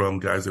learned from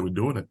guys that were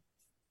doing it.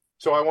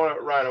 So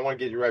Ryan, I want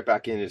to get you right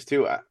back in this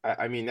too.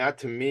 I mean, that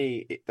to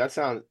me, that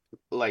sounds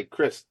like,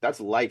 Chris,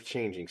 that's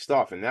life-changing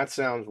stuff. And that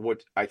sounds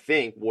what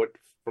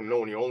from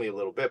knowing you only a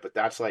little bit, but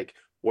that's like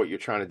what you're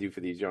trying to do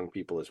for these young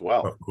people as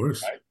well. Of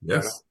course. Right?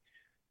 Yes.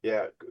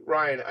 Yeah.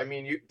 Ryan, I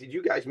mean, did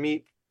you guys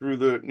meet through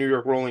the New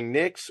York Rolling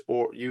Knicks,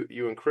 or you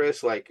and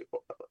Chris, like,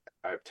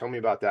 tell me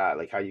about that,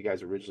 like how you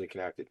guys originally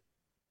connected?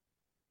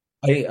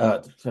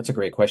 That's a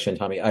great question,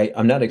 Tommy.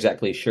 I'm not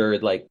exactly sure,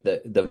 like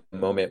the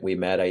moment we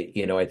met. I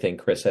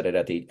think Chris said it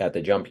at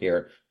the jump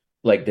here.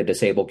 Like, the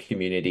disabled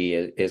community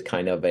is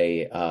kind of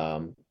a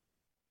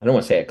I don't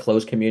want to say a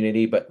closed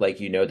community, but like,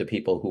 the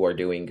people who are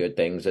doing good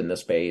things in the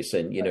space,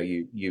 and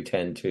you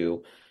tend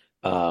to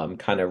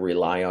kind of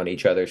rely on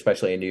each other,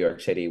 especially in New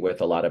York City with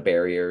a lot of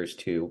barriers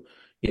to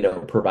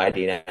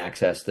providing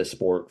access to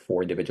sport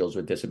for individuals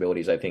with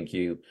disabilities. I think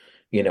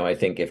I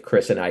think if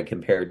Chris and I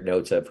compared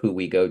notes of who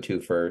we go to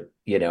for,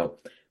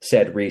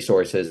 said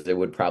resources, it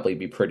would probably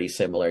be pretty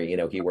similar.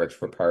 He works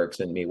for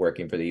Parks and me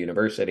working for the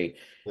university.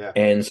 Yeah.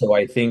 And so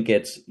I think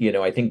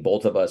I think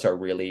both of us are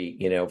really,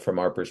 from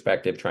our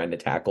perspective, trying to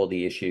tackle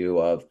the issue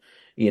of,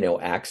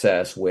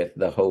 access with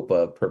the hope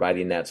of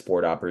providing that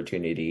sport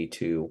opportunity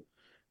to,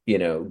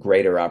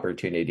 greater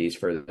opportunities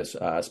for this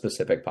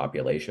specific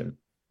population.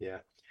 Yeah.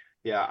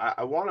 Yeah.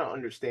 I want to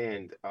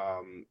understand,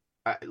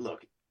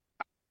 look,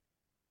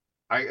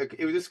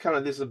 it was just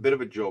this is a bit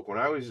of a joke. When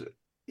I was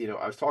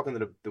talking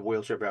to the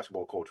wheelchair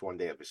basketball coach one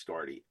day at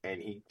Viscardi,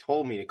 and he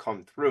told me to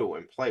come through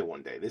and play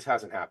one day. This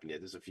hasn't happened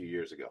yet. This is a few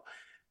years ago.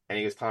 And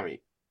he goes,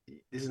 Tommy,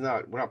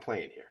 we're not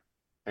playing here.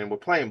 And we're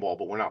playing ball,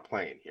 but we're not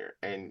playing here.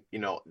 And,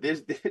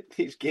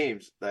 these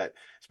games that,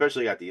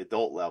 especially at the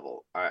adult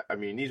level, I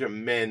mean, these are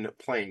men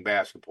playing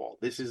basketball.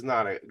 This is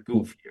not a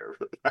goof here,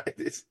 right?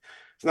 It's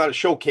not a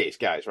showcase,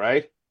 guys,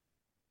 right?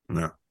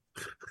 No.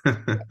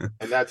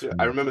 And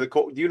I remember the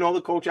coach. Do you know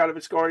the coach out of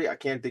Viscardi? I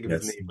can't think of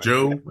his name.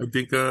 Joe. I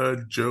think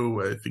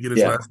Joe. I forget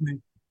his last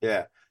name.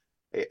 Yeah.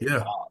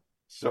 Yeah.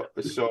 So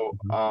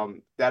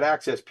that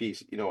access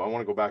piece, I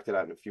want to go back to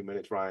that in a few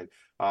minutes, Ryan.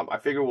 I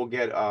figure we'll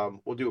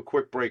do a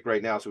quick break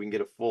right now so we can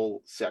get a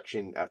full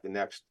section at the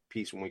next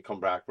piece when we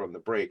come back from the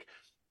break.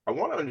 I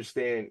want to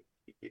understand,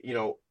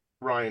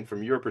 Ryan,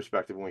 from your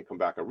perspective when we come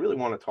back, I really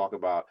want to talk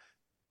about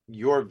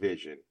your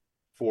vision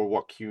for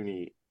what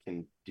CUNY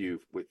can do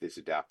with this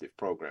adaptive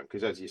program.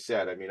 Because as you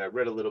said, I mean, I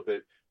read a little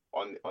bit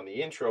on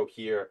the intro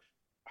here,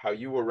 how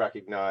you were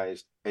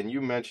recognized, and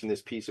you mentioned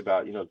this piece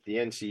about, the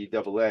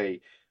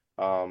NCAA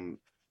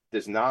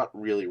does not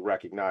really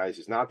recognize,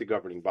 is not the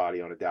governing body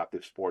on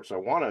adaptive sports. So I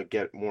want to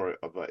get more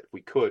of a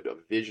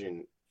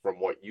vision from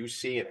what you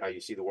see and how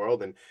you see the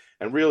world.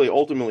 And really,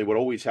 ultimately, what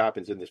always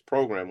happens in this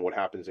program, what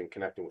happens in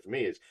connecting with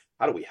me is,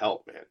 how do we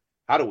help, man?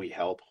 How do we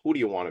help? Who do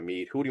you want to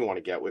meet? Who do you want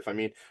to get with? I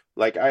mean,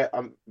 like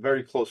I'm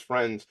very close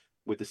friends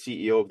with the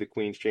CEO of the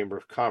Queens Chamber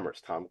of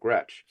Commerce, Tom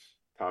Gretsch.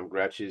 Tom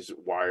Gretsch is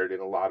wired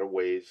in a lot of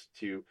ways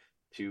to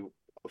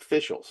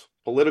officials,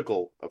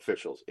 political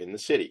officials in the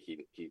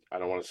city. He I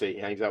don't want to say he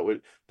hangs out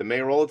with the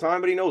mayor all the time,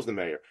 but he knows the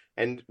mayor.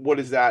 And what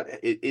is that?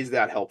 Is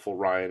that helpful,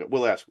 Ryan?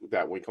 We'll ask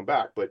that when we come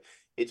back. But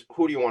it's,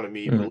 who do you want to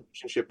meet,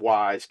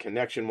 relationship-wise,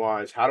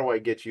 connection-wise? How do I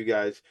get you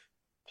guys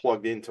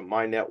plugged into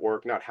my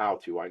network? Not how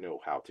to, I know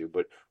how to,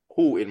 but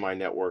who in my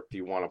network do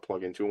you want to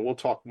plug into? And we'll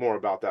talk more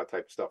about that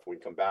type of stuff when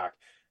we come back.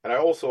 And I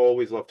also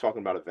always love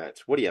talking about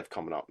events. What do you have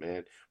coming up,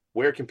 man?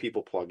 Where can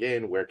people plug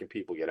in? Where can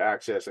people get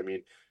access? I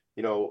mean,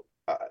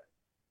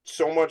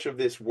 so much of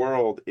this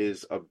world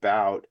is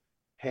about,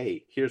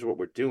 hey, here's what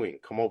we're doing.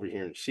 Come over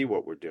here and see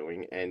what we're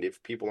doing. And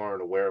if people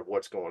aren't aware of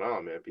what's going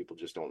on, man, people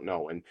just don't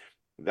know. And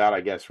that,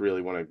 I guess,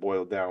 really, when I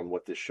boil down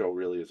what this show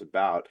really is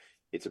about,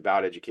 it's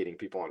about educating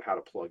people on how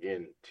to plug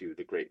in to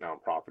the great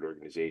nonprofit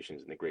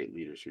organizations and the great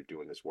leaders who are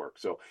doing this work.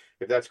 So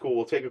if that's cool,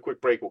 we'll take a quick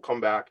break. We'll come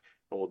back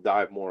and we'll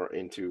dive more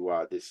into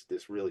this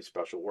really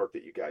special work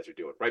that you guys are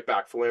doing. Right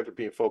back,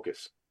 Philanthropy in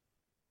Focus,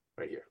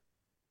 right here.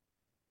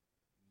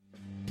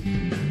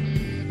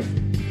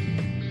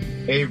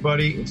 Hey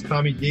everybody, it's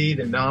Tommy D,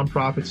 the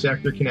Nonprofit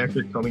Sector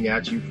Connector, coming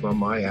at you from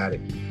my attic.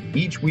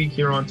 Each week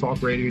here on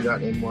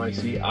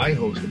talkradio.nyc, I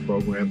host the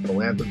program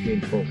Philanthropy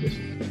in Focus.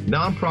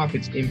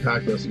 Nonprofits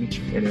impact us each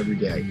and every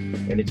day,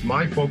 and it's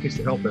my focus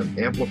to help them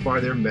amplify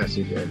their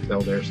message and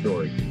tell their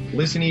story.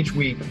 Listen each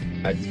week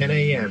at 10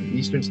 a.m.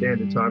 Eastern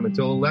Standard Time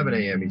until 11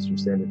 a.m. Eastern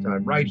Standard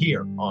Time, right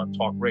here on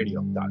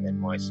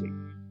talkradio.nyc.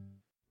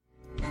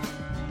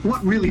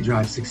 What really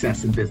drives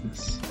success in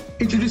business?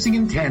 Introducing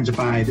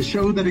Intangify, the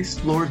show that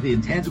explores the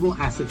intangible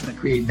assets that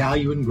create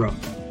value and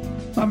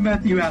growth. I'm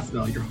Matthew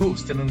Asbell, your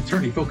host and an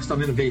attorney focused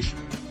on innovation.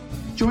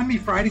 Join me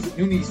Fridays at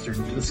noon Eastern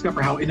to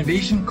discover how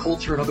innovation,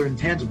 culture, and other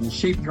intangibles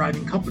shape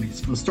thriving companies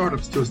from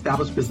startups to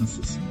established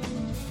businesses.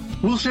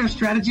 We'll share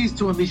strategies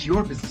to unleash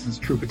your business's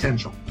true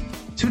potential.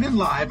 Tune in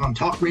live on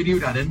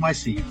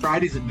talkradio.nyc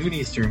Fridays at noon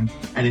Eastern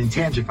and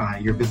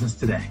Intangify your business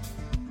today.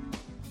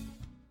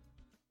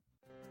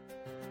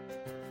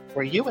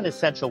 Were you an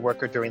essential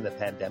worker during the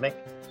pandemic?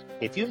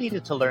 If you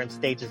needed to learn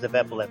stages of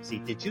epilepsy,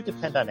 did you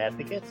depend on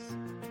advocates?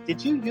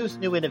 Did you use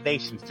new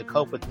innovations to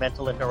cope with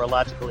mental and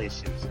neurological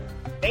issues?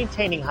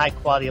 Maintaining high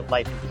quality of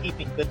life and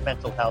keeping good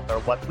mental health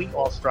are what we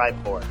all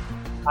strive for.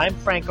 I'm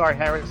Frank R.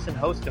 Harrison,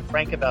 host of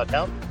Frank About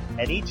Health,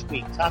 and each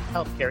week top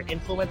healthcare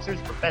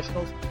influencers,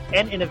 professionals,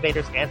 and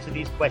innovators answer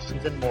these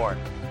questions and more.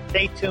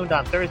 Stay tuned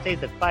on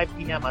Thursdays at 5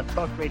 p.m. on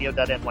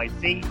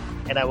talkradio.nyc,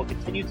 and I will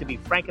continue to be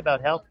frank about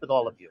health with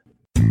all of you.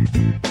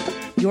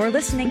 You're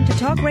listening to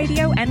Talk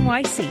Radio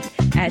NYC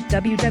at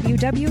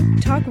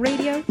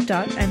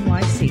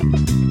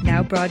www.talkradio.nyc.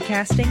 Now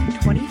broadcasting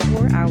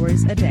 24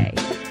 hours a day.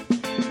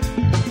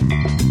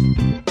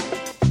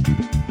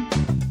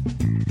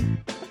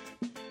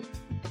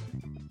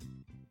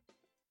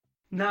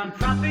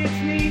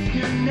 Nonprofits need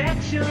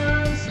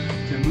connections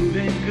to move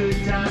in good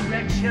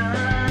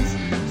directions.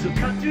 So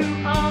cut through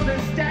all the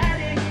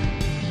static.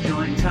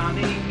 Join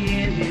Tommy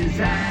in his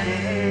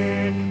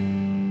attic.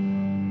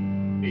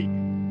 We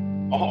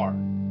are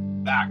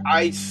back.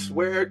 I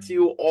swear to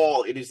you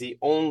all, it is the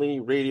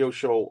only radio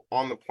show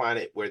on the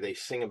planet where they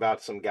sing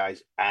about some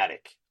guy's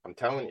attic. I'm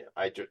telling you,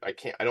 I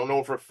don't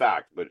know for a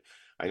fact, but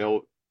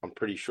I'm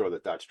pretty sure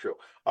that that's true.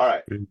 All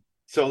right.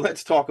 So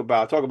let's talk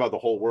about the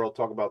whole world,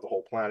 talk about the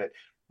whole planet.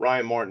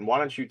 Ryan Martin, why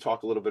don't you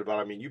talk a little bit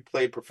about, you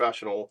played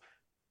professionally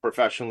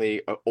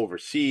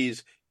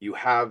overseas. You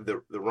have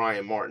the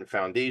Ryan Martin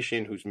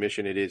Foundation, whose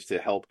mission it is to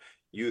help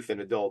youth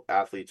and adult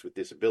athletes with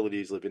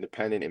disabilities live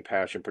independent,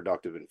 impassioned,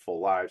 productive, and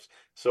full lives.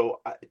 So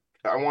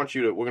I want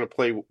you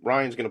to,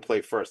 Ryan's going to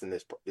play first in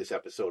this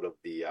episode of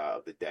the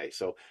day.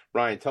 So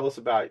Ryan, tell us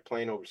about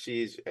playing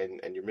overseas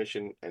and your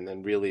mission. And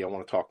then really, I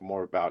want to talk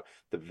more about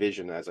the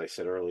vision, as I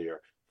said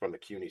earlier, from the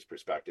CUNY's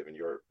perspective and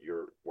your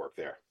work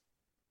there.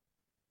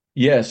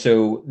 Yeah,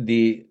 so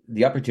the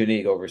opportunity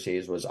to go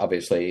overseas was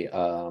obviously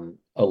a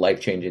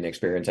life-changing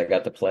experience. I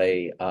got to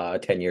play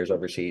 10 years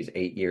overseas,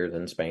 8 years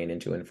in Spain and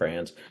 2 in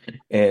France.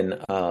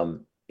 And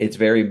it's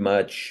very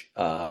much,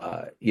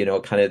 kind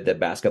of the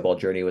basketball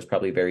journey was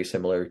probably very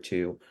similar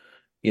to,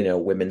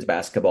 women's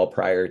basketball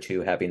prior to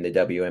having the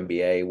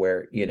WNBA,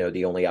 where,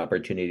 the only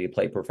opportunity to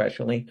play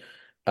professionally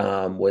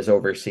was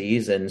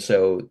overseas. And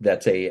so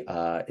it's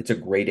a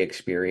great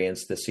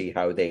experience to see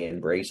how they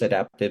embrace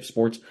adaptive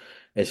sports.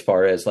 As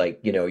far as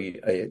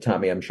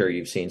Tommy, I'm sure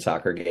you've seen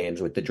soccer games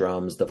with the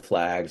drums, the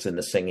flags, and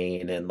the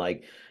singing, and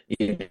the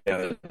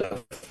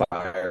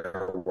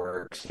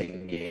fireworks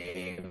in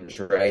games,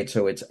 right?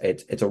 So it's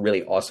a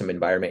really awesome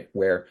environment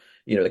where,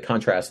 the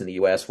contrast in the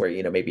U.S. where,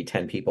 maybe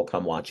 10 people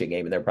come watch a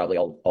game and they're probably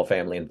all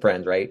family and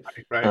friends, right?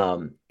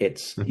 Right.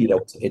 It's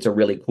a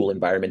really cool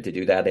environment to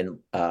do that. And,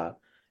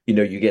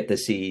 you get to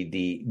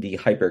see the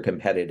hyper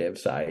competitive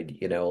side,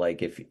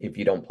 if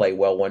you don't play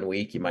well one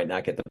week, you might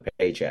not get the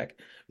paycheck.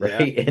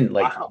 Right. Yeah. And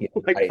wow.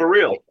 For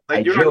real.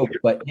 I joke,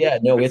 but yeah,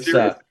 no, it's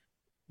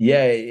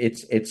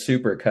it's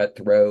super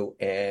cutthroat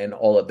and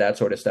all of that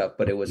sort of stuff.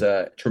 But it was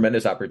a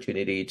tremendous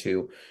opportunity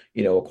to,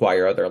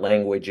 acquire other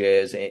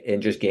languages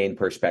and just gain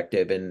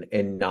perspective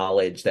and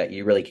knowledge that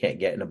you really can't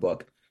get in a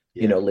book,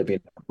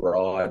 living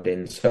abroad.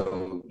 And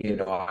so,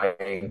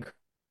 I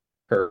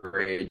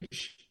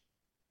encourage,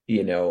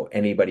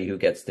 anybody who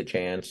gets the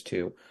chance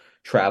to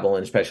travel,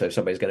 and especially if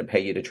somebody's going to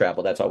pay you to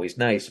travel, that's always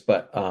nice.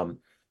 But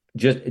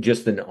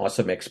just an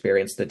awesome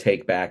experience to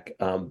take back.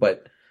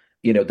 But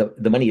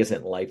the money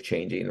isn't life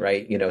changing,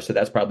 right? So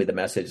that's probably the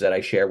message that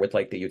I share with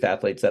the youth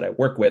athletes that I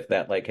work with,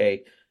 that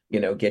hey,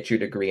 get your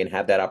degree and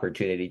have that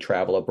opportunity,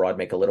 travel abroad,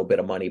 make a little bit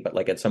of money, but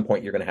at some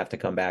point you're going to have to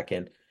come back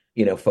and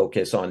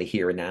focus on the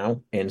here and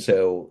now. And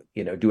so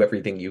do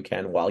everything you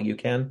can while you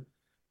can.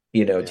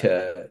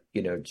 To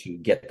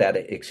get that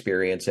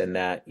experience and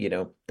that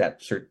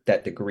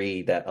that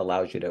degree that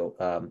allows you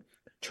to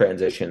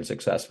transition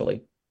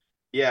successfully.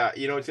 Yeah,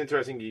 it's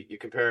interesting you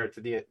compare it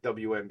to the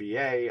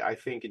WNBA. I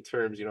think in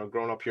terms,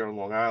 growing up here on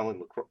Long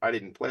Island, I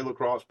didn't play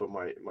lacrosse, but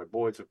my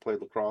boys have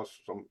played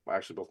lacrosse.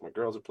 Actually, both my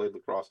girls have played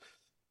lacrosse.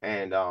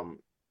 And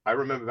I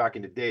remember back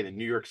in the day, the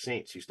New York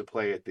Saints used to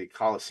play at the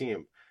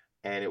Coliseum,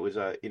 and it was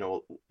a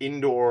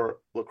indoor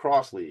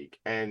lacrosse league.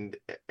 And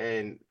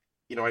I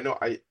know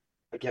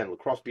again,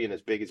 lacrosse being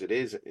as big as it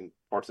is in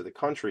parts of the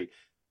country,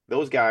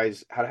 those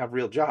guys had to have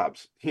real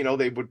jobs.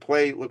 They would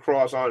play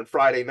lacrosse on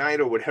Friday night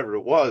or whatever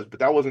it was, but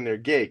that wasn't their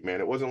gig,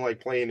 man. It wasn't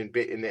like playing in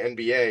the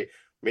NBA,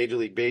 Major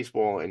League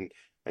Baseball, and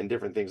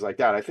different things like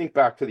that. I think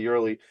back to the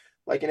early,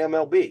 like in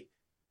MLB,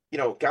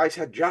 guys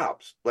had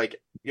jobs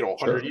like, 100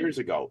 Sure. years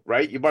ago,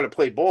 right? You might have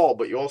played ball,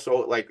 but you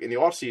also, like, in the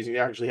off season, you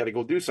actually had to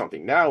go do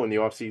something. Now in the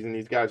off season,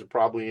 these guys are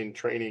probably in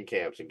training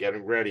camps and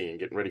getting ready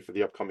for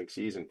the upcoming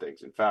season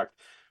things. In fact,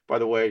 by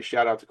the way,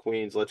 shout out to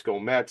Queens. Let's go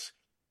Mets.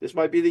 This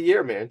might be the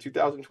year, man.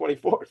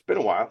 2024. It's been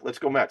a while. Let's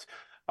go Mets.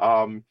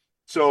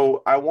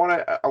 So I want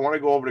to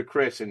go over to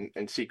Chris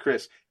and see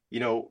Chris,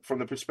 from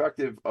the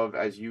perspective of,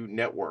 as you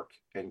network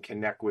and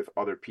connect with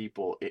other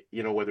people,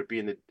 whether it be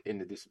in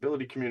the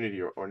disability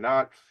community or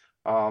not,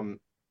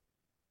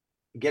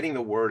 getting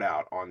the word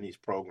out on these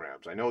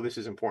programs. I know this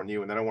is important to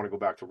you, and then I want to go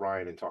back to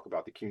Ryan and talk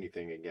about the CUNY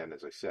thing again,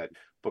 as I said.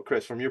 But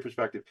Chris, from your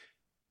perspective,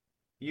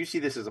 you see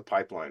this as a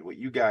pipeline. What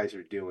you guys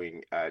are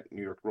doing at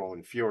New York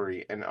Rolling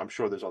Fury, and I'm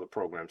sure there's other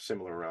programs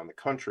similar around the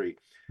country.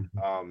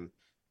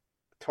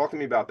 Talk to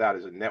me about that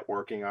as a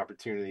networking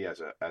opportunity,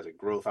 as a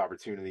growth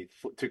opportunity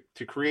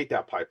to create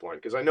that pipeline.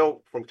 Because I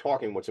know from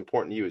talking, what's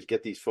important to you is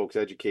get these folks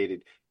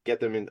educated, get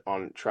them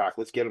on track.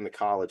 Let's get them to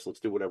college. Let's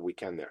do whatever we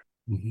can there.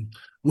 Mm-hmm.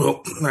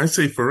 Well, I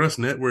say for us,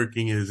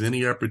 networking is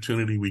any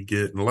opportunity we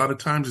get. And a lot of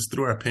times it's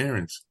through our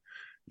parents.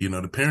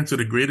 The parents are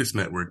the greatest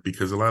network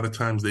because a lot of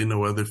times they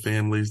know other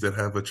families that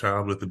have a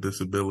child with a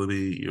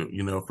disability,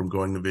 from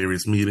going to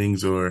various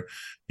meetings or,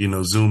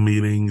 Zoom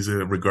meetings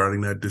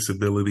regarding that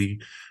disability.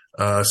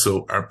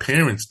 So our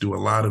parents do a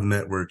lot of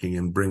networking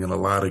and bring in a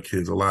lot of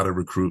kids, a lot of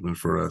recruitment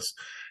for us.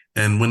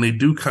 And when they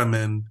do come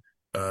in,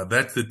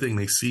 that's the thing.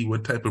 They see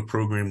what type of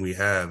program we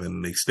have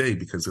and they stay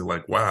because they're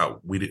like,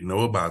 wow, we didn't know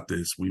about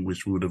this. We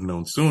wish we would have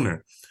known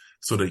sooner.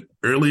 So the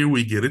earlier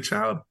we get a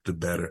child, the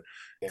better.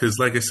 Because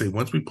like I say,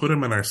 once we put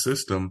them in our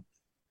system,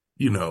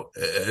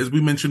 as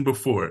we mentioned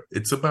before,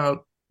 it's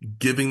about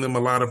giving them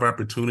a lot of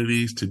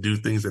opportunities to do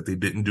things that they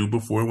didn't do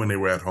before when they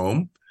were at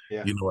home.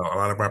 Yeah. A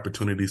lot of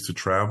opportunities to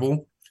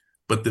travel.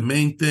 But the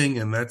main thing,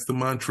 and that's the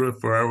mantra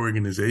for our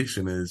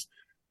organization, is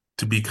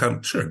to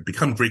become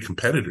great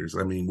competitors.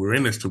 I mean, we're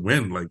in this to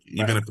win, like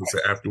even if it's an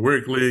after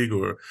work league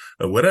or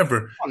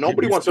whatever.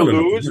 Nobody wants to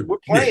lose. We're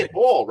playing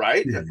ball,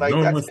 right? Yeah, no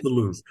one wants to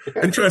lose.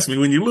 And trust me,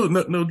 when you lose,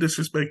 no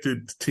disrespect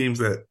to teams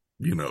that,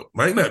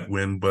 might not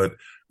win, but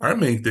our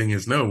main thing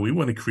is we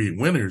want to create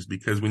winners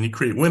because when you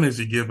create winners,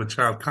 you give a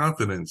child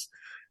confidence.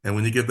 And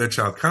when you give that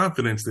child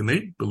confidence, then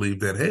they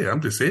believe that, hey,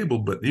 I'm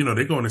disabled, but,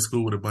 they're going to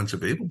school with a bunch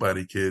of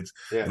able-bodied kids.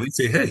 Yeah. And they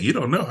say, hey, you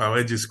don't know how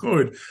I just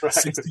scored Right.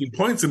 16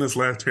 points in this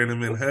last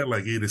tournament, had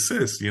like 8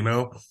 assists,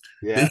 Yeah.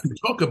 They can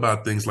talk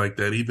about things like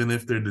that, even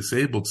if they're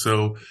disabled.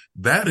 So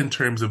that in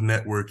terms of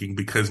networking,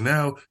 because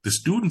now the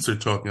students are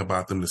talking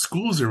about them, the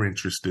schools are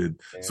interested.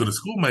 Yeah. So the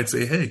school might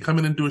say, hey, come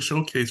in and do a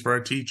showcase for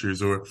our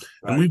teachers. Right.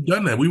 And we've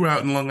done that. We were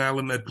out in Long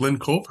Island at Glen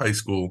Cove High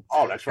School.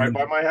 Oh, that's right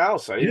by my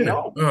house. I didn't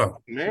know.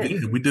 Oh, man.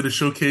 Yeah, we did a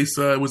showcase.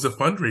 It was a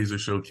fundraiser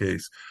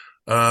showcase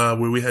where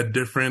we had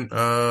different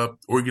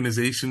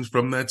organizations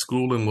from that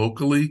school and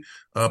locally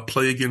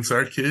play against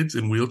our kids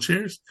in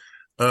wheelchairs.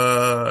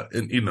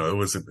 And it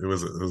was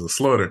a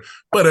slaughter,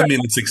 but I mean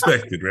it's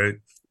expected, right?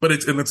 But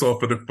it's all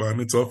for the fun.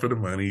 It's all for the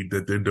money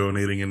that they're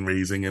donating and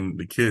raising and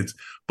the kids.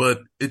 But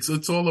it's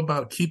all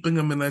about keeping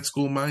them in that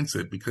school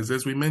mindset because,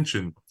 as we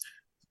mentioned,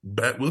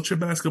 wheelchair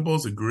basketball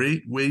is a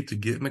great way to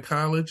get into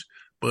college.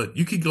 But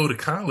you could go to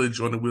college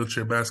on a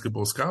wheelchair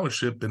basketball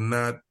scholarship and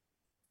not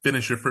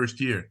finish your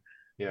first year.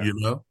 Yeah.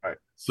 Right.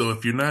 So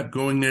if you're not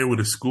going there with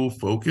a school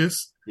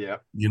focus,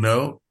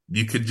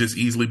 you could just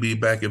easily be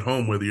back at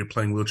home, whether you're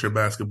playing wheelchair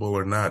basketball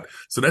or not.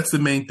 So that's the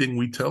main thing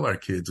we tell our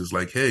kids is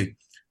like, hey,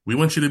 we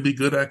want you to be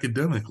good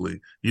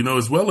academically,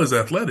 as well as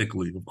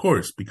athletically, of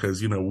course,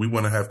 because, we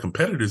want to have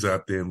competitors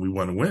out there and we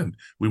want to win.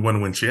 We want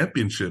to win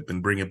championship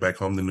and bring it back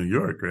home to New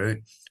York, right?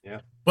 Yeah.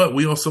 But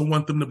we also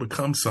want them to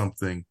become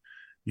something,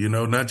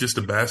 not just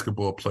a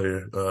basketball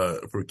player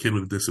for a kid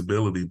with a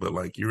disability, but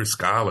like you're a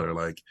scholar,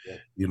 like,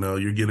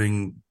 you're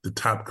getting the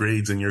top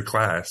grades in your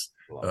class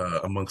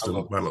amongst a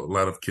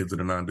lot of kids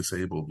that are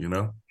non-disabled,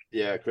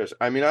 Yeah, Chris.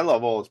 I mean, I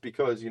love all this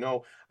because,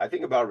 I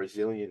think about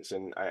resilience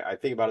and I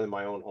think about it in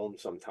my own home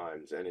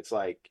sometimes. And it's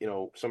like,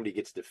 somebody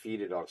gets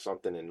defeated on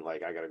something and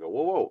like, I got to go,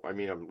 whoa. I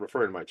mean, I'm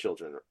referring to my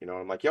children,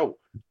 I'm like, yo,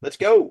 let's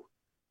go.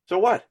 So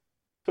what?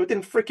 So it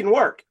didn't freaking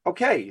work.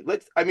 Okay,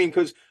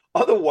 because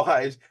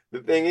otherwise the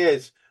thing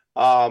is,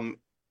 well,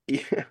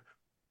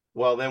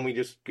 then we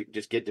just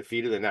get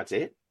defeated and that's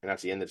it. And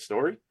that's the end of the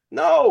story.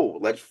 No,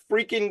 let's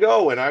freaking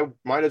go. And I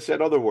might have said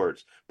other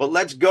words, but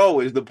let's go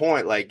is the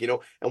point. Like,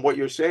 and what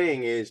you're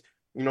saying is,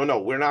 no,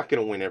 we're not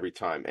going to win every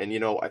time. And,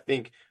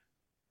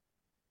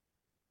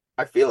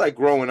 I feel like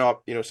growing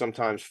up,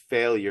 sometimes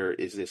failure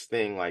is this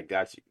thing like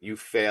you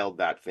failed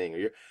that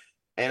thing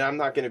and I'm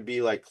not going to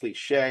be like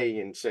cliche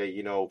and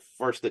say,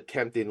 first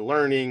attempt in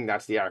learning,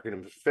 that's the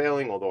acronym for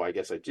failing. Although I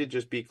guess I did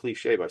just be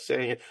cliche by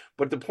saying it.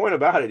 But the point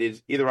about it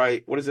is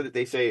what is it that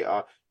they say?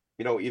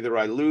 Either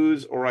I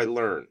lose or I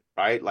learn,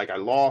 right? Like I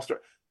lost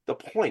the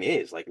point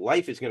is like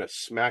life is going to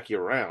smack you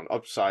around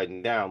upside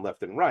and down,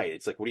 left and right.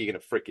 It's like, what are you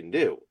going to freaking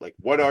do? Like,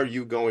 what are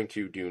you going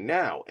to do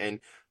now?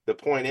 And the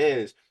point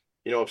is,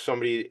 if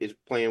somebody is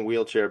playing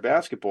wheelchair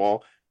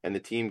basketball and the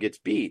team gets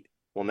beat,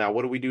 Well, now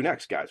what do we do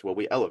next, guys? Well,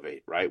 we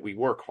elevate, right? We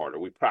work harder.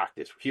 We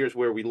practice. Here's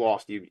where we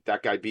lost.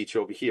 That guy beat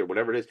you over here,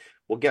 whatever it is.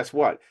 Well, guess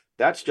what?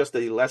 That's just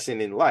a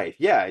lesson in life.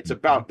 Yeah, it's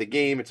about the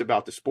game. It's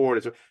about the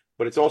sport.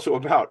 But it's also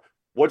about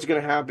what's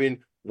going to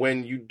happen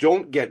when you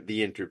don't get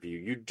the interview,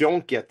 you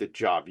don't get the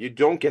job, you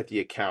don't get the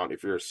account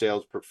if you're a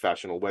sales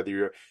professional, whether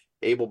you're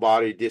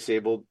able-bodied,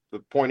 disabled. The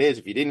point is,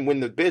 if you didn't win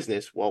the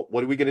business, well,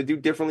 what are we going to do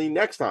differently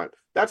next time?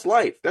 That's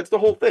life. That's the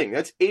whole thing.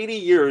 That's 80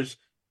 years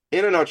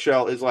in a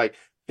nutshell is like,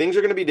 things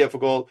are going to be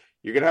difficult.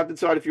 You're going to have to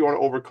decide if you want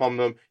to overcome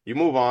them. You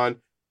move on.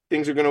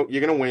 You're going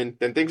to win.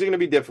 Then things are going to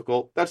be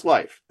difficult. That's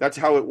life. That's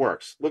how it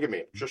works. Look at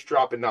me, just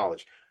dropping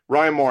knowledge.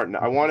 Ryan Martin,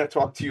 I want to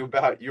talk to you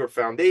about your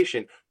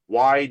foundation.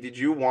 Why did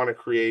you want to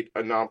create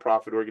a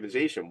nonprofit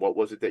organization? What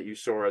was it that you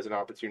saw as an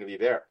opportunity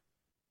there?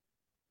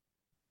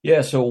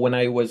 Yeah, so when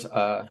I was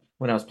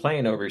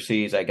playing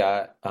overseas, I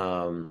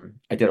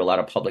did a lot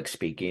of public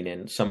speaking,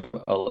 and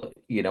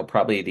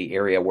probably the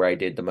area where I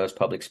did the most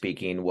public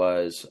speaking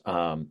was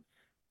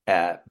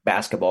at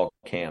basketball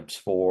camps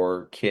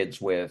for kids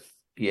with,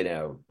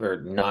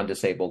 or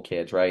non-disabled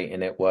kids, right?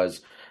 And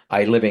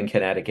I live in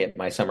Connecticut.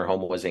 My summer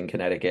home was in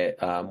Connecticut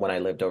when I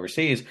lived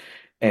overseas.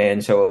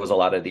 And so it was a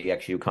lot of the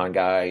ex-UConn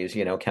guys,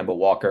 Kemba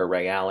Walker,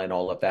 Ray Allen,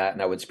 all of that.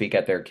 And I would speak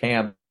at their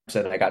camps,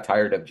 and I got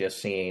tired of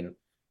just seeing,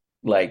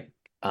 like,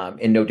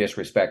 in no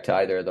disrespect to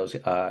either of those,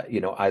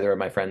 either of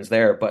my friends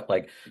there, but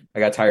like I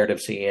got tired of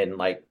seeing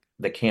like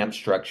the camp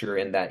structure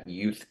in that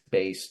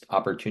youth-based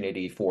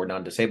opportunity for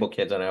non-disabled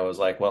kids. And I was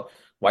like, well,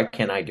 why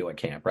can't I do a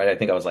camp, right? I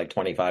think I was like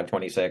 25,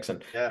 26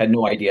 and had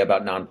no idea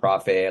about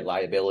nonprofit,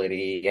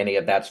 liability, any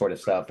of that sort of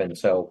stuff. And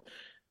so,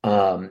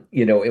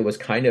 it was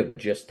kind of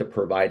just to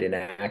provide an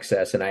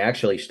access. And I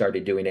actually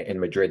started doing it in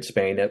Madrid,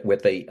 Spain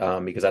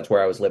because that's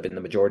where I was living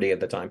the majority of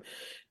the time.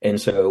 And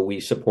so we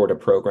support a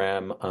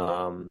program,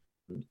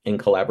 in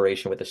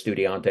collaboration with the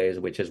Estudiantes,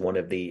 which is one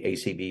of the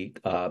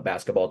ACB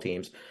basketball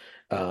teams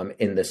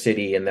in the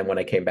city. And then when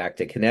I came back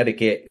to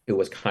Connecticut, it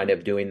was kind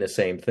of doing the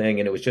same thing.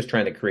 And it was just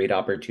trying to create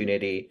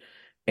opportunity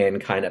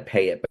and kind of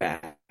pay it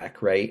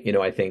back, right?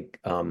 I think,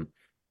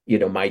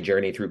 my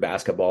journey through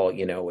basketball,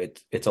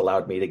 it's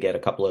allowed me to get a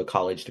couple of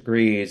college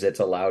degrees.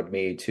 It's allowed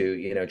me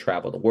to,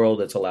 travel the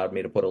world. It's allowed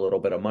me to put a little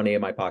bit of money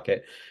in my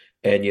pocket.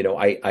 And,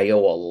 I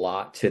owe a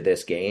lot to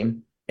this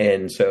game.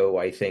 And so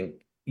I think,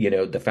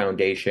 the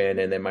foundation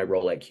and then my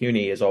role at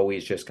CUNY has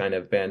always just kind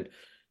of been,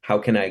 how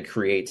can I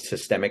create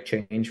systemic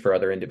change for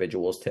other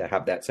individuals to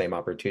have that same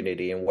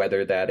opportunity? And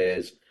whether that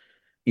is,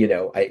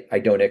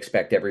 I don't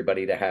expect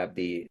everybody to have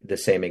the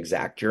same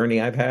exact journey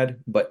I've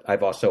had, but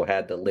I've also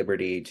had the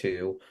liberty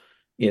to,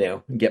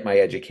 get my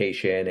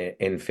education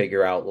and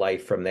figure out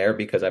life from there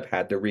because I've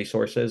had the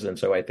resources. And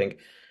so I think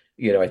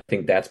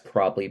that's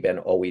probably been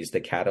always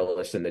the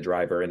catalyst and the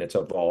driver, and it's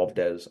evolved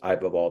as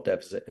I've evolved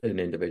as an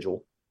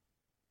individual.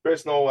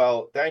 Chris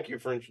Noel, thank you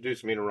for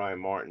introducing me to Ryan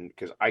Martin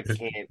because I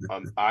can't,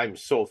 I'm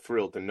so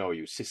thrilled to know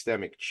you.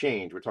 Systemic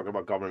change. We're talking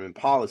about government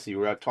policy.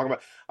 We're talking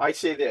about, I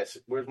say this,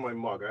 where's my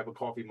mug? I have a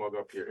coffee mug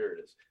up here. Here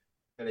it is.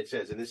 And it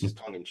says, and this is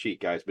tongue in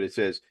cheek, guys, but it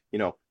says,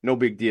 no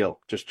big deal,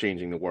 just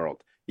changing the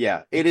world.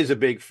 Yeah, it is a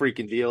big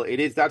freaking deal. It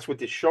is. That's what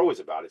this show is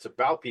about. It's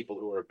about people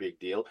who are a big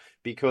deal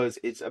because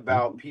it's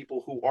about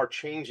people who are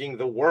changing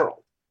the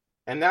world.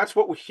 And that's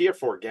what we're here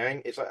for,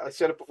 gang. I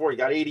said it before, you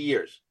got 80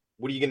 years.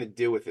 What are you going to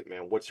do with it,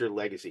 man? What's your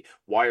legacy?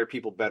 Why are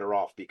people better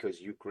off?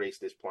 Because you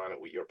graced this planet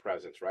with your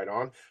presence. Right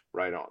on?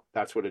 Right on.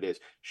 That's what it is.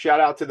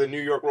 Shout out to the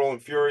New York Rolling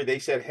Fury. They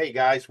said, hey,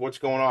 guys, what's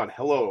going on?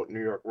 Hello,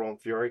 New York Rolling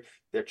Fury.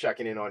 They're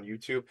checking in on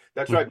YouTube.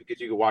 That's right,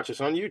 because you can watch us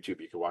on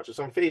YouTube. You can watch us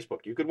on Facebook.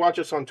 You could watch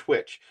us on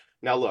Twitch.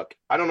 Now, look,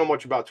 I don't know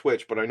much about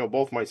Twitch, but I know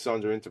both my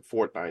sons are into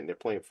Fortnite, and they're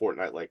playing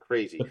Fortnite like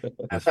crazy.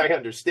 As I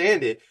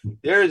understand it,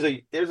 there's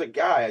a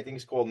guy, I think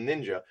he's called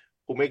Ninja,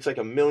 who makes like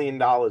 $1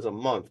 million a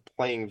month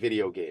playing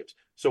video games.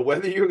 So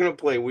whether you're going to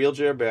play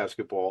wheelchair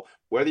basketball,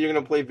 whether you're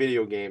going to play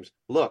video games,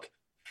 look,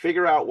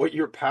 figure out what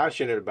you're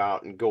passionate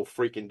about and go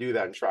freaking do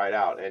that and try it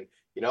out. And,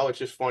 it's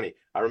just funny.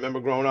 I remember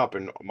growing up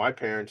and my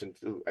parents, and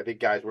I think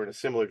guys were in a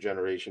similar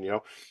generation, and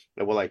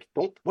we're like,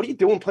 what are you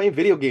doing playing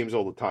video games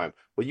all the time?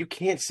 Well, you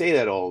can't say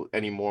that all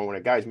anymore when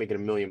a guy's making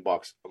 $1 million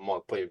a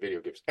month playing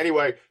video games.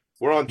 Anyway,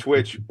 we're on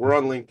Twitch, we're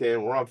on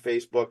LinkedIn, we're on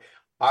Facebook.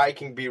 I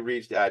can be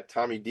reached at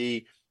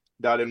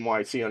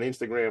TommyD.NYC on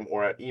Instagram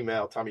or at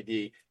email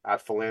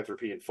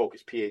TommyD@philanthropy and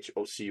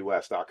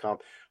PhocusPhocus.com.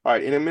 All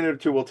right, in a minute or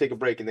two, we'll take a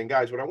break. And then,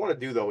 guys, what I want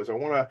to do, though, is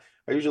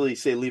I usually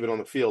say leave it on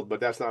the field,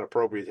 but that's not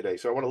appropriate today.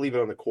 So I want to leave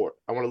it on the court.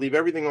 I want to leave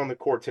everything on the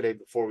court today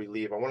before we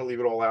leave. I want to leave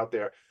it all out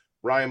there.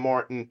 Ryan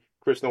Martin,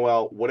 Chris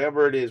Noel,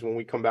 whatever it is when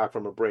we come back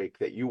from a break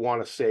that you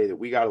want to say that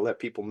we got to let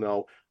people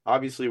know.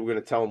 Obviously, we're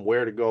going to tell them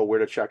where to go, where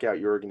to check out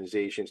your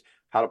organizations,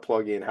 how to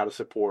plug in, how to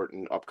support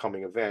in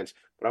upcoming events.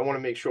 But I want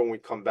to make sure when we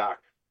come back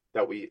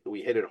that we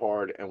hit it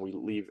hard and we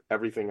leave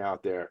everything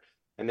out there.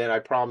 And then I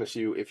promise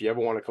you, if you ever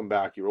want to come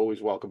back, you're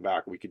always welcome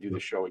back. We could do the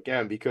show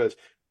again, because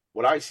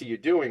what I see you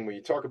doing when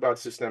you talk about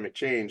systemic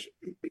change,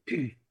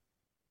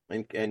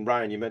 and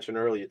Ryan, you mentioned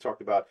earlier, you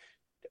talked about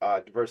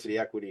diversity,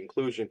 equity,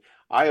 inclusion.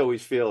 I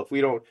always feel if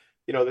we don't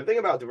the thing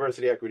about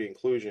diversity, equity,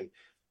 inclusion,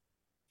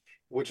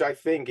 which I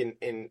think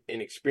in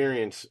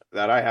experience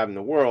that I have in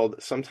the world,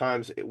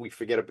 sometimes we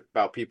forget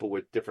about people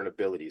with different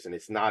abilities, and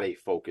it's not a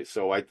focus.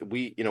 So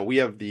we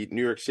have the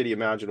New York City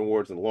Imagine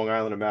Awards and the Long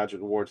Island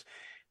Imagine Awards,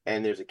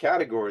 and there's a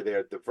category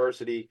there: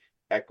 diversity,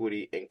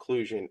 equity,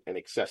 inclusion, and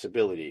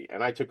accessibility.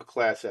 And I took a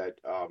class at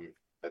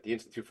the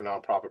Institute for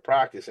Nonprofit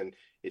Practice, and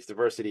it's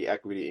diversity,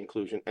 equity,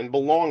 inclusion, and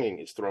belonging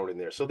is thrown in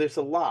there. So there's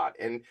a lot,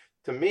 and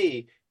to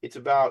me, it's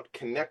about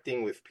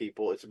connecting with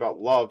people. It's about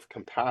love,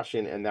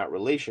 compassion, and that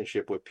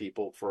relationship with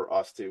people for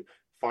us to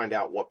find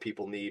out what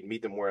people need,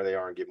 meet them where they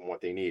are, and give them what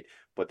they need.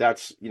 But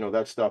that's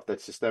that stuff,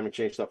 that's systemic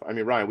change stuff. I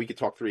mean, Ryan, we could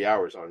talk 3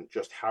 hours on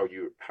just how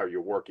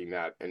you're working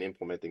that and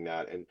implementing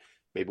that, and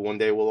maybe one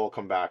day we'll all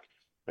come back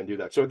and do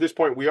that. So at this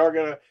point, we are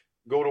gonna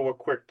go to a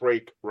quick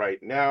break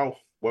right now.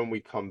 When we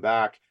come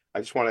back, I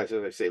just want to,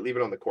 as I say, leave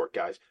it on the court,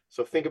 guys.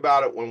 So think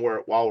about it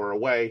while we're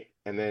away,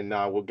 and then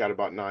we've got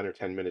about 9 or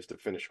 10 minutes to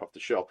finish off the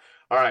show.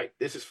 All right,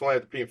 this is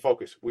Philanthropy in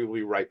Focus. We will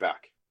be right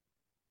back.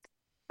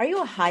 Are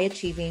you a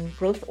high-achieving,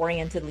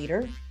 growth-oriented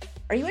leader?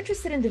 Are you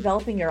interested in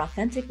developing your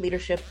authentic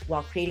leadership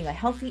while creating a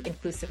healthy,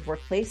 inclusive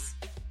workplace?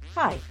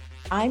 Hi,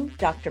 I'm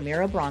Dr.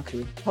 Mira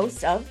Brancu,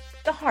 host of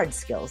The Hard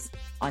Skills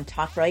on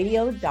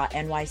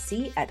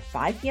talkradio.nyc at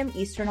 5 p.m.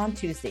 Eastern on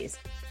Tuesdays,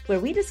 where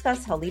we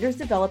discuss how leaders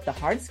develop the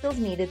hard skills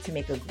needed to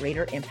make a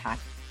greater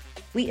impact.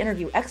 We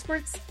interview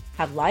experts,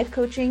 have live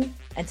coaching,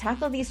 and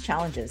tackle these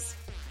challenges.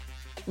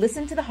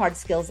 Listen to The Hard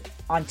Skills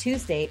on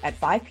Tuesday at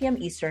 5 p.m.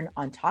 Eastern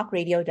on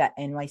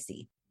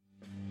talkradio.nyc.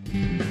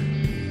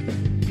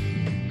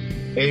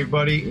 Hey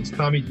everybody, it's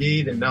Tommy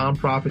D, the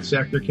Nonprofit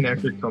Sector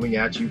Connector, coming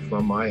at you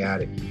from my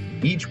attic.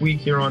 Each week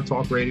here on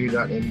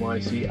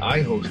talkradio.nyc,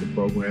 I host the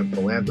program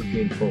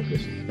Philanthropy in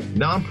Focus.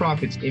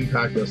 Nonprofits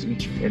impact us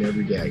each and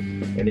every day,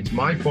 and it's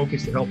my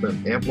focus to help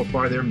them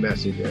amplify their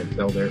message and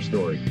tell their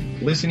story.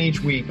 Listen each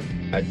week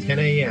at 10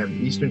 a.m.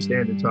 Eastern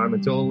Standard Time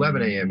until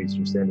 11 a.m.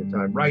 Eastern Standard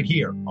Time right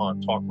here on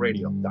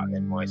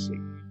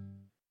talkradio.nyc.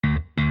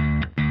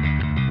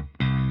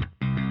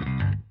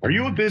 Are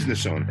you a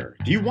business owner?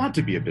 Do you want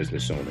to be a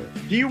business owner?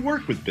 Do you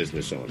work with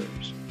business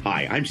owners?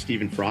 Hi, I'm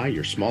Stephen Fry,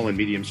 your small and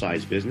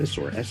medium-sized business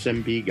or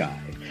SMB guy,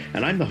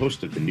 and I'm the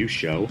host of the new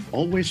show,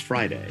 Always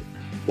Friday.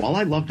 While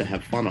I love to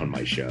have fun on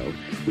my show,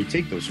 we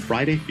take those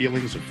Friday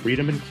feelings of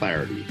freedom and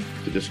clarity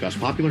to discuss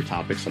popular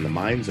topics on the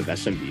minds of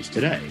SMBs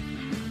today.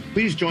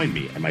 Please join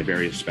me and my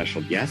various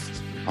special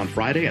guests on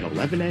Friday at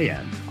 11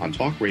 a.m. on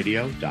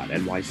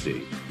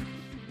talkradio.nyc.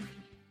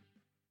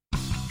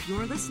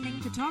 You're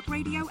listening to Talk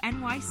Radio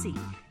NYC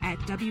at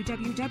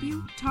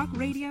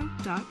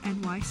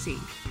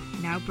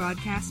www.talkradio.nyc. Now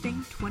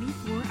broadcasting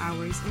 24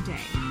 hours a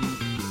day.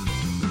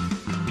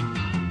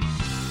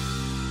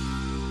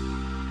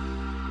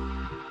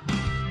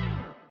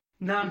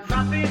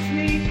 Nonprofits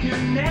need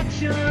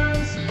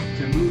connections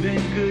to move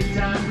in good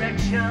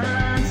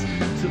directions.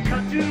 So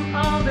cut through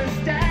all the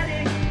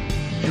static.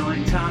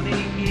 Join Tommy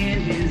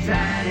in his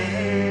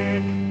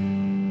attic.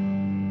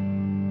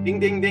 Ding,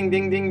 ding, ding,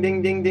 ding, ding,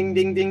 ding, ding, ding,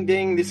 ding, ding,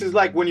 ding. This is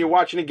like when you're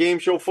watching a game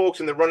show, folks,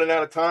 and they're running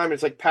out of time.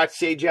 It's like Pat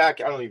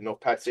Sajak. I don't even know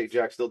if Pat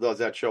Sajak still does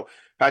that show.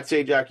 Pat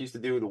Sajak used to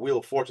do the Wheel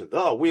of Fortune.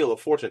 The Wheel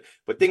of Fortune.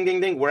 But ding, ding,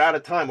 ding, we're out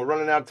of time. We're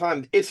running out of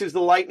time. This is the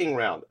lightning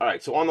round. All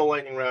right, so on the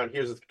lightning round,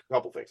 here's a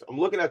couple things. I'm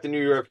looking at the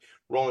New York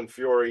Rolling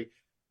Fury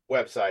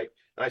website.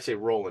 And I say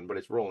Rolling, but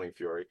it's Rolling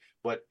Fury.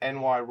 But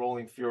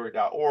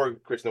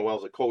nyrollingfury.org. Chris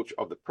Noel's a coach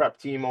of the prep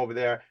team over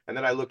there. And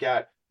then I look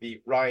at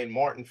the Ryan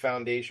Martin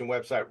Foundation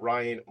website,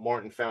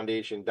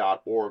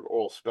 ryanmartinfoundation.org,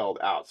 all spelled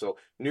out. So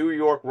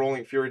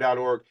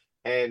NewYorkRollingFury.org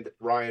and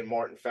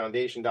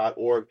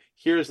ryanmartinfoundation.org.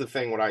 Here's the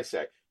thing, what I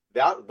say.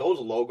 Those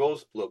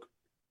logos look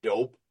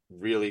dope,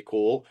 really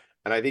cool,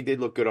 and I think they'd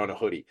look good on a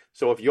hoodie.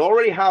 So if you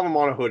already have them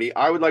on a hoodie,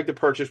 I would like to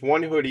purchase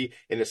one hoodie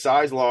in a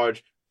size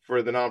large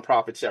for the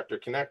Nonprofit Sector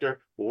Connector.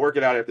 We'll work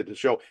it out after the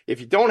show. If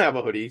you don't have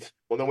a hoodies,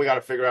 well, then we got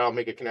to figure out,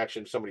 make a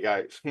connection.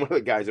 One of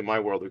the guys in my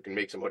world who can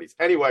make some hoodies.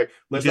 Anyway,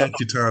 let's get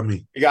you,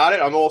 Tommy. You got it?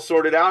 I'm all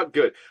sorted out?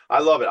 Good. I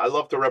love it. I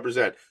love to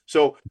represent.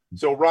 So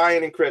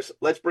Ryan and Chris,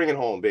 let's bring it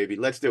home, baby.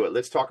 Let's do it.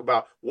 Let's talk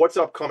about what's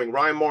upcoming.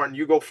 Ryan Martin,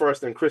 you go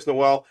first, then Chris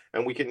Noel.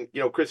 And we can,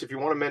 Chris, if you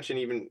want to mention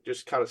even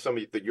just kind of some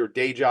of your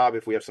day job,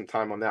 if we have some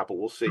time on that, but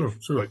we'll see.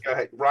 Sure. But go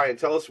ahead. Ryan,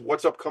 tell us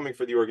what's upcoming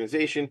for the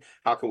organization.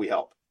 How can we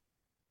help?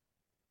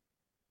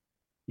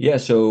 Yeah,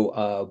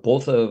 so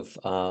both of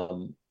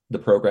the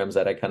programs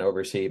that I kind of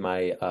oversee,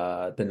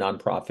 the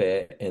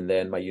nonprofit and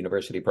then my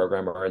university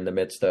program, are in the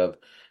midst of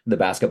the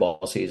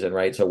basketball season,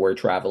 right? So we're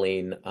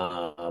traveling,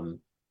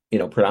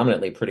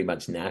 predominantly pretty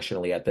much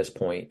nationally at this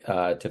point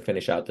to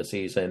finish out the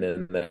season.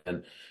 And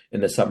then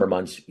in the summer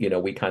months,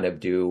 we kind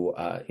of do,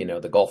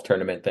 the golf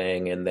tournament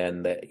thing, and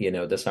then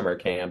the summer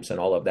camps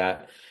and all of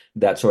that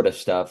sort of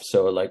stuff.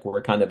 So like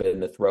we're kind of in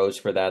the throes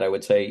for that. I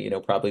would say,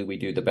 probably we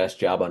do the best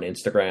job on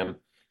Instagram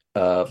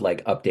of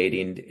like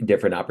updating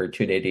different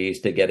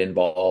opportunities to get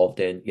involved.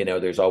 And,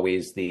 there's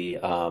always the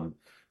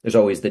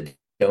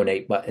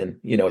donate button,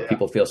 if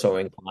people feel so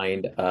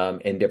inclined,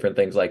 and different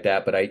things like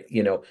that. But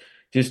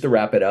just to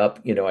wrap it up,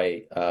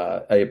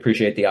 I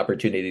appreciate the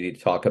opportunity to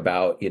talk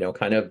about,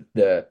 kind of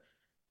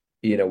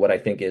what I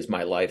think is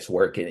my life's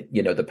work and,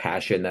 the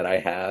passion that I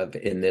have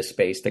in this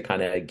space to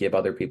kind of give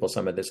other people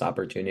some of this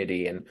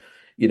opportunity and,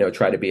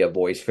 try to be a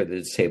voice for the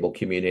disabled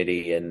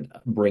community and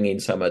bringing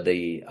some of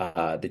the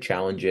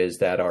challenges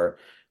that are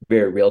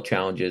very real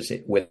challenges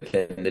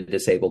within the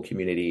disabled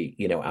community,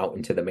 out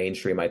into the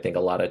mainstream. I think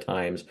a lot of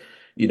times,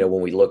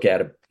 when we look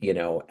at,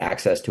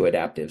 access to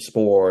adaptive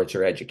sports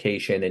or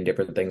education and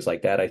different things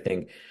like that, I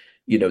think,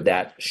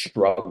 that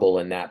struggle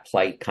and that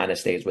plight kind of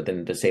stays within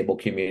the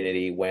disabled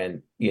community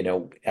when,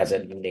 as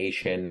a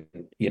nation,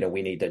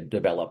 we need to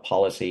develop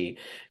policy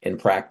and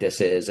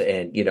practices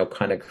and,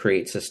 kind of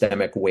create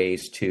systemic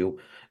ways to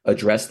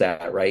address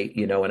that, right?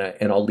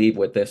 And I'll leave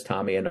with this,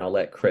 Tommy, and I'll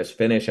let Chris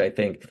finish. I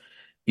think,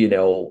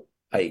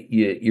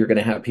 you're going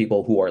to have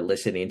people who are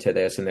listening to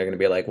this and they're going to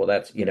be like, well,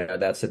 that's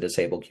the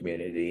disabled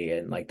community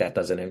and like that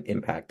doesn't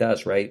impact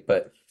us, right?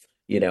 But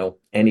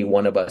any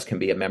one of us can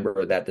be a member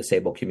of that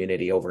disabled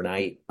community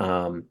overnight.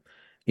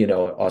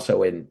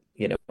 Also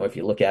if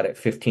you look at it,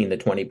 15 to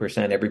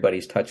 20%,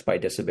 everybody's touched by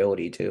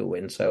disability too.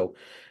 And so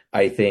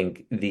I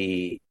think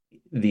the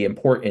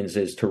importance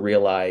is to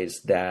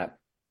realize that,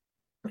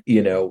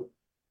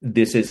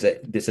 this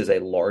is a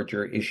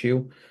larger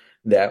issue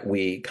that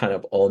we kind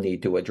of all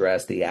need to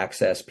address, the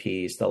access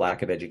piece, the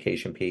lack of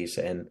education piece.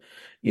 And,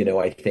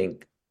 I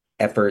think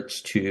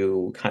efforts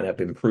to kind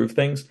of improve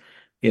things,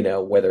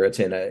 whether it's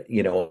in a,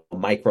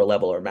 micro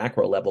level or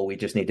macro level, we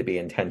just need to be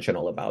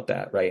intentional about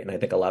that. Right. And I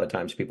think a lot of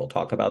times people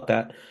talk about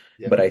that,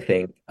 but I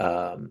think,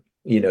 the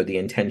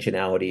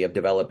intentionality of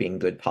developing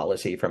good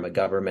policy from a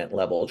government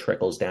level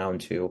trickles down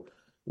to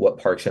what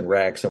Parks and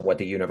Recs and what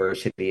the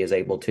university is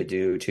able to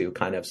do to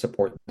kind of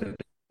support the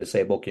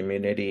disabled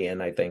community.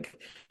 And I think,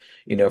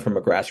 from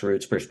a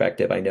grassroots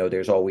perspective, I know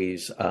there's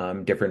always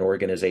different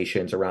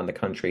organizations around the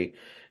country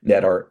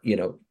that are,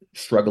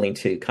 struggling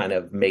to kind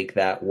of make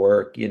that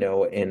work,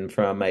 and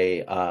from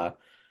a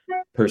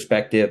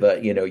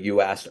perspective, you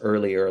asked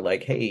earlier,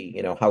 like,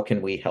 hey, how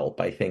can we help?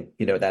 I think,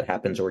 that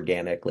happens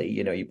organically.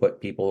 You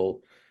put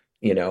people,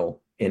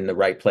 in the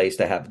right place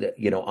to have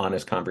the,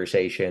 honest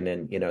conversation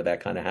and, that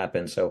kind of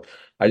happens. So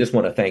I just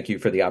want to thank you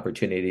for the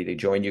opportunity to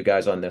join you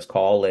guys on this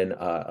call. And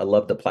I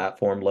love the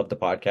platform, love the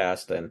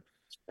podcast. And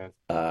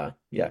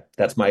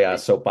that's my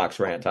soapbox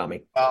rant,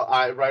 Tommy.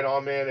 Right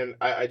on, man. And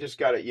I just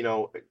got it.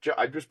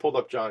 I just pulled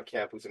up John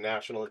Kemp, who's a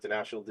national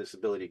international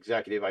disability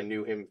executive. I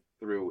knew him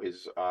through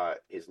his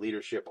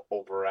leadership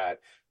over at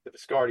the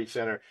Viscardi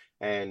Center,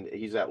 and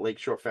he's at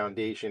Lakeshore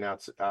Foundation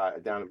out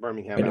down in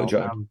Birmingham. I know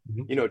John.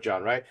 You know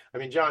John, right? I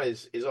mean, John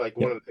is like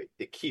one of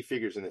the key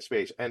figures in this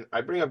space. And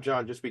I bring up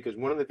John just because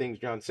one of the things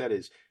John said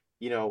is,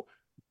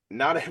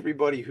 not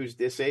everybody who's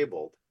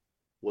disabled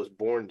was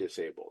born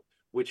disabled,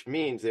 which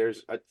means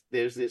there's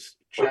this,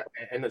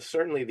 and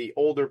certainly the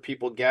older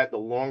people get, the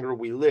longer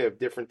we live,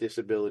 different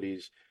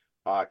disabilities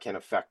can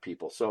affect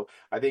people. So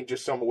I think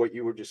just some of what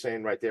you were just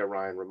saying right there,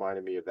 Ryan,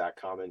 reminded me of that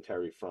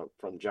commentary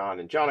from John.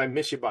 And John, I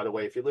miss you, by the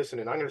way. If you're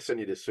listening, I'm going to send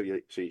you this so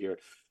you hear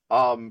it.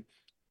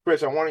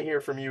 Chris, I want to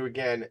hear from you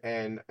again,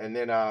 and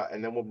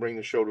then we'll bring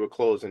the show to a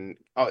close. And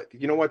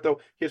you know what,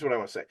 though? Here's what I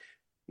want to say.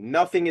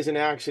 Nothing is an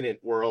accident,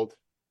 world.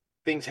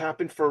 Things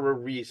happen for a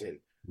reason.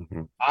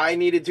 Mm-hmm. I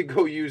needed to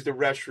go use the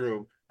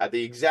restroom at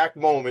the exact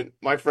moment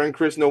my friend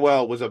Chris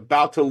Noel was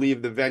about to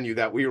leave the venue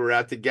that we were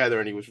at together,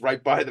 and he was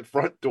right by the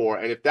front door.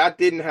 And if that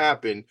didn't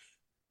happen,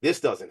 this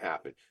doesn't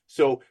happen.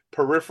 So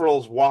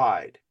peripherals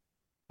wide.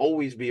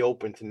 Always be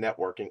open to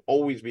networking.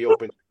 Always be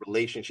open to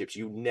relationships.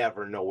 You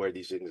never know where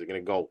these things are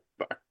going to go.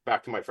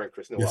 Back to my friend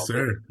Chris Noel. Yes,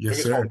 sir.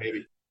 Yes, sir. Home,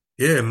 baby.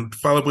 Yeah, and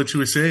follow up what you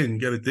were saying.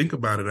 You got to think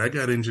about it. I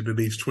got injured at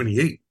age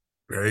 28,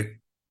 right?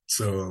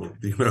 So,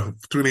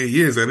 28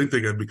 years, I didn't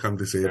think I'd become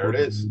disabled. There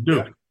it is.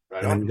 Yeah,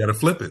 right, and you got to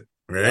flip it,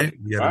 right?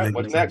 Yeah. All right,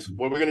 what's next?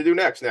 What are we going to do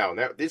next now?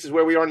 This is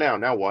where we are now.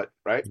 Now what,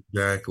 right?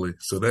 Exactly.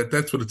 So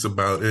that's what it's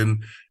about.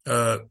 And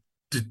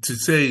to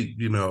say,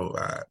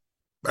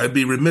 I'd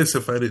be remiss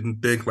if I didn't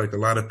thank like a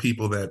lot of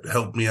people that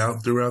helped me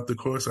out throughout the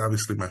course.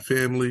 Obviously, my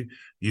family,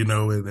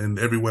 and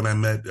everyone I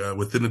met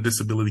within the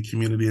disability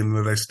community, and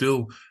that I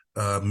still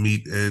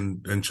meet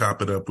and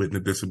chop it up with in the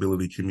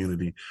disability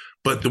community.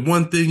 But the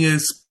one thing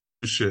is,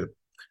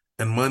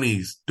 and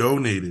money's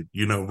donated.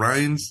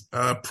 Ryan's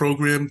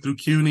program through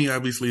CUNY,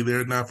 obviously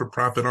they're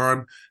not-for-profit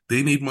arm.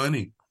 They need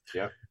money.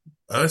 Yeah.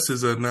 Us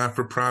as a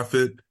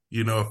not-for-profit, a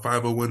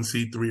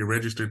 501c3, a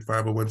registered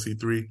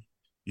 501c3,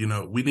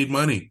 we need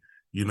money,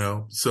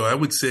 So I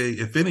would say,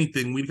 if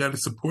anything, we got to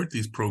support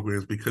these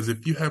programs, because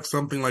if you have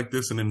something like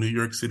this in the New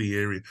York City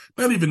area,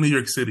 not even New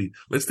York City,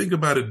 let's think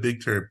about it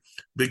big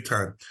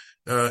time.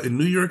 In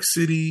New York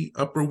City,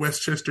 Upper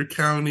Westchester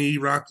County,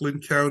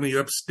 Rockland County,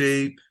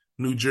 upstate,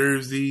 New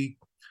Jersey,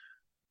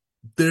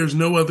 there's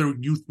no other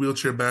youth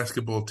wheelchair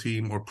basketball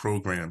team or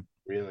program.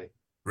 Really?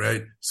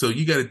 Right? So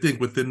you got to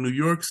think, within New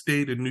York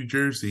State and New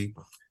Jersey,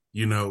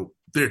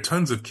 there are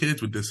tons of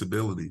kids with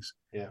disabilities.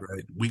 Yeah.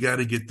 Right? We got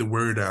to get the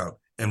word out,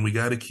 and we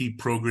got to keep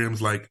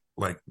programs like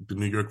like the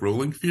New York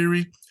rolling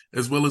theory,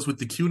 as well as with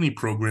the CUNY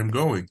program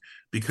going.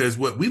 Because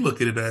what we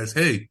look at it as,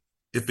 hey,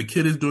 if a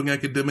kid is doing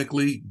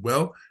academically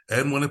well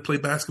and want to play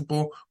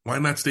basketball, why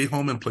not stay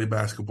home and play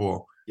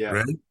basketball? Yeah.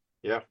 Right?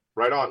 Yeah.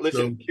 Right on.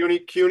 Listen, So,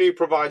 CUNY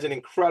provides an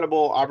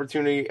incredible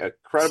opportunity, a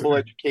credible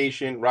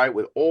education, right,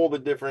 with all the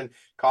different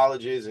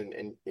colleges and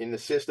in the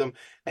system,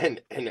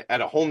 and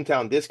at a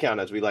hometown discount,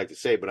 as we like to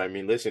say. But I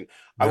mean, listen,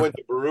 I went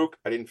to Baruch.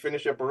 I didn't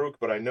finish at Baruch,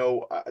 but I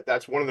know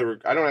that's one of the.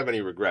 I don't have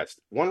any regrets.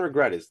 One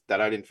regret is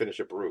that I didn't finish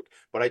at Baruch,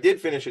 but I did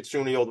finish at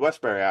SUNY Old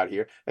Westbury out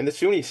here, and the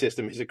SUNY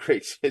system is a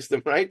great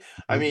system, right?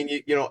 I mean,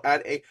 you know,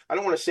 I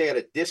don't want to say at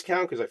a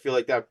discount because I feel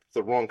like that's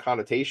the wrong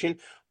connotation.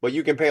 But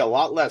you can pay a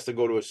lot less to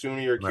go to a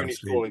SUNY or CUNY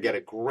school and get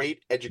a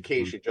great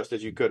education, just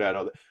as you could at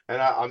other.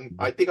 And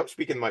I think I'm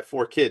speaking to my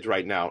 4 kids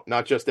right now,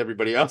 not just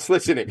everybody else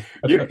listening.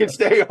 You can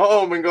stay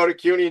home and go to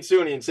CUNY and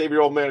SUNY and save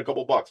your old man a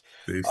couple bucks.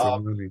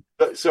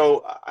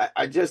 So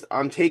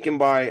I'm taken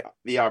by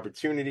the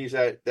opportunities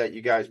that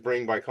you guys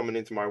bring by coming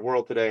into my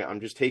world today. I'm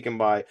just taken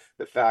by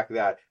the fact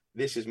that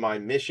this is my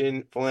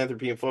mission,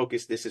 philanthropy and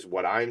focus. This is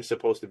what I'm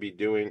supposed to be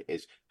doing,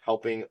 is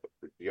helping,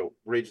 you know,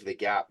 bridge the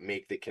gap,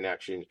 make the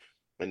connection,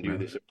 and do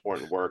this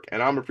important work.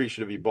 And I'm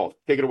appreciative of you both.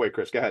 Take it away,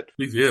 Chris. Go ahead.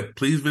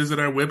 Please visit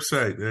our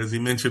website, as he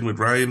mentioned, with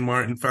Ryan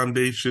Martin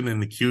Foundation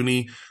and the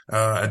CUNY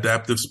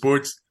Adaptive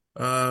Sports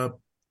at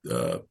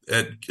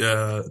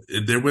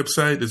their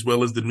website, as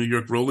well as the New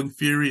York Rolling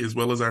Fury, as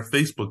well as our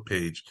Facebook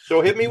page.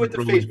 So hit me with the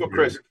Facebook,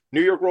 Chris.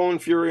 New York Rolling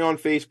Fury on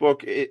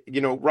Facebook.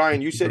 You know,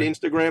 Ryan, you said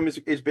Instagram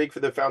is big for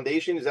the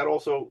foundation. Is that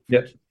also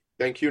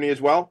then CUNY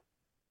as well?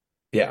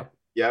 Yeah.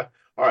 Yeah.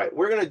 All right,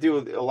 we're going to do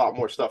a lot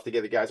more stuff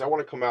together, guys. I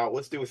want to come out.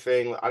 Let's do a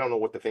thing. I don't know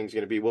what the thing's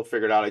going to be. We'll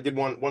figure it out. I did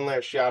one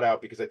last shout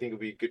out because I think it would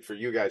be good for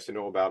you guys to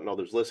know about and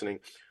others listening.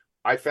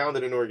 I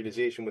founded an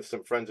organization with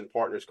some friends and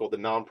partners called the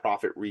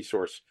Nonprofit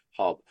Resource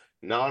Hub,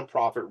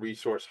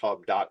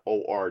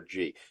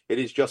 nonprofitresourcehub.org. It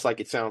is just like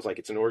it sounds like.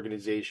 It's an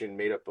organization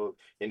made up of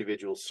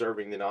individuals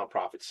serving the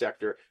nonprofit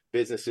sector,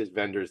 businesses,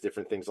 vendors,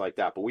 different things like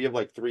that. But we have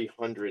like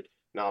 300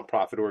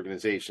 nonprofit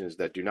organizations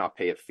that do not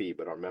pay a fee,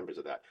 but are members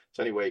of that.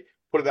 So anyway,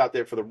 put it out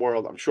there for the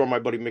world. I'm sure my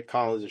buddy Mick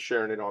Collins is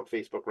sharing it on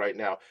Facebook right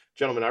now.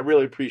 Gentlemen, I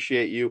really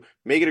appreciate you.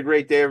 Make it a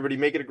great day, everybody.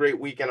 Make it a great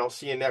weekend. I'll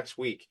see you next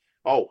week.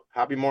 Oh,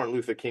 happy Martin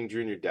Luther King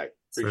Jr. Day.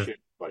 Appreciate it,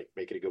 buddy.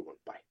 Make it a good one.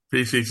 Bye.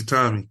 Appreciate you,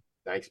 Tommy.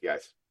 Thanks,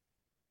 guys.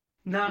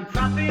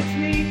 Nonprofits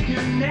need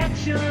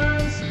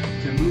connections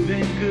to move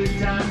in good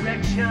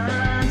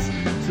directions.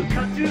 So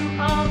cut through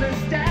all the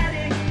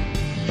static.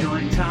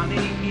 Join Tommy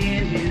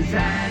in his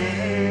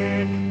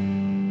attic.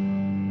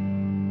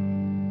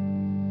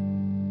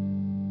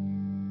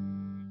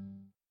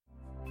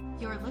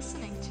 You're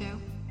listening to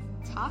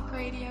Talk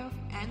Radio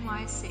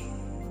NYC.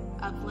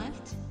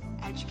 Uplift,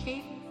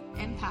 educate,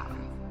 empower.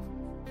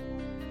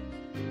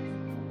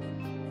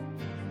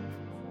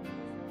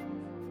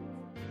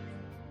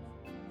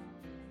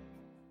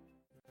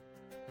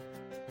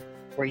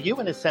 Were you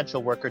an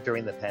essential worker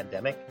during the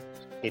pandemic?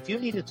 If you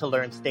needed to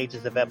learn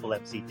stages of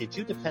epilepsy, did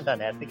you depend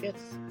on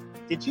advocates?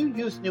 Did you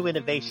use new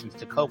innovations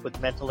to cope with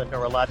mental and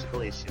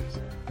neurological issues?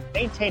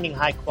 Maintaining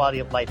high quality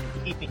of life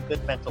and keeping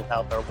good mental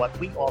health are what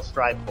we all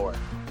strive for.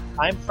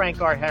 I'm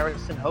Frank R.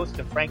 Harrison, host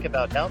of Frank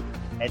About Health,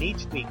 and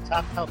each week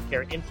top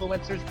healthcare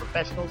influencers,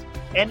 professionals,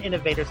 and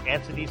innovators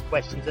answer these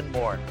questions and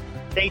more.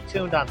 Stay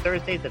tuned on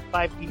Thursdays at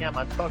 5 p.m.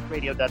 on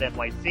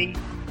talkradio.nyc,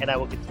 and I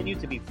will continue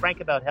to be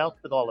frank about health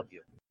with all of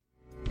you.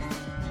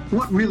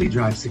 What really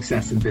drives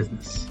success in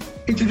business?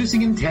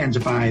 Introducing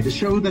Intangify, the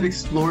show that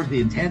explores the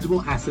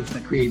intangible assets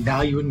that create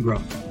value and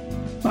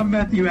growth. I'm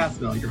Matthew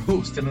Asbell, your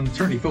host and an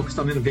attorney focused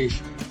on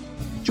innovation.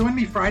 Join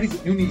me Fridays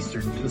at noon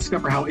Eastern to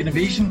discover how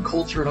innovation,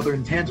 culture, and other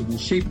intangibles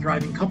shape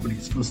thriving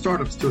companies, from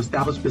startups to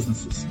established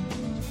businesses.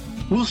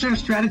 We'll share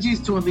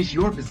strategies to unleash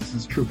your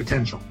business's true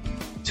potential.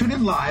 Tune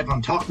in live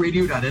on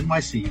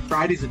talkradio.nyc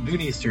Fridays at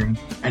noon Eastern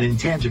and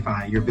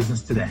Intangify your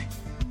business today.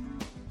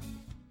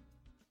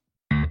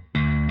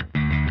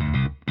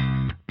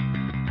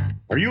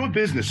 Are you a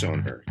business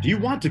owner? Do you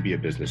want to be a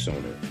business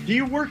owner? Do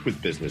you work with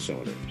business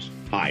owners?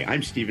 Hi,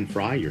 I'm Stephen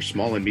Fry, your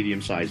small and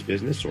medium-sized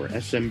business, or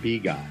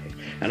SMB guy,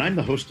 and I'm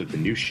the host of the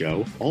new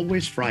show,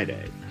 Always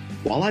Friday.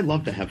 While I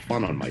love to have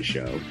fun on my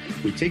show,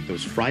 we take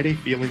those Friday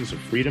feelings of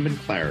freedom and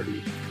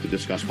clarity to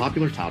discuss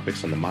popular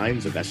topics on the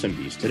minds of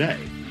SMBs today.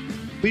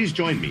 Please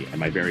join me and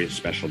my various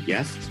special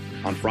guests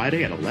on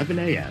Friday at 11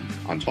 a.m.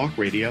 on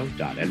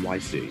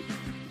talkradio.nyc.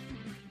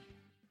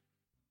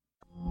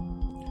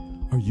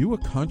 Are you a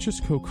conscious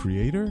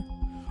co-creator?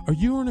 Are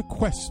you on a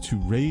quest to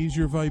raise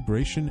your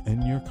vibration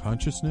and your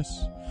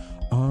consciousness?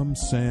 I'm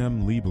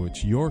Sam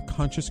Leibowitz, your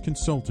conscious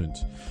consultant,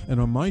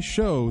 and on my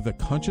show, The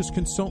Conscious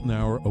Consultant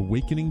Hour,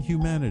 Awakening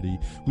Humanity,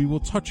 we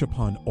will touch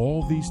upon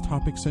all these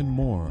topics and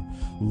more.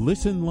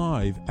 Listen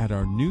live at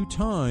our new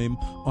time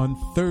on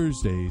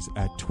Thursdays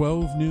at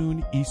 12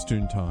 noon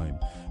Eastern Time.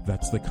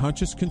 That's The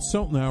Conscious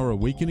Consultant Hour,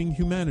 Awakening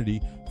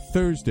Humanity,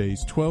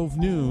 Thursdays, 12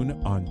 noon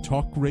on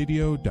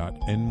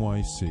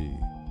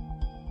talkradio.nyc.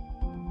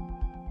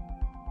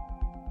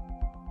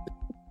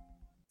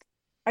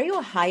 Are you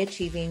a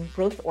high-achieving,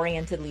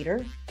 growth-oriented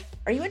leader?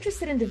 Are you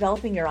interested in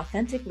developing your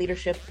authentic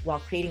leadership while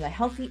creating a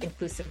healthy,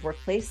 inclusive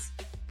workplace?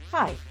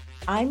 Hi,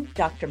 I'm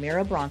Dr.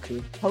 Mira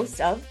Brancu,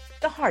 host of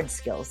The Hard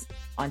Skills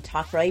on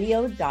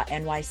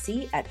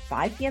talkradio.nyc at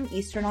 5 p.m.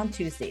 Eastern on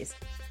Tuesdays,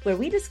 where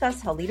we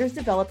discuss how leaders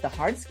develop the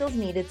hard skills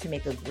needed to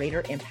make a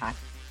greater impact.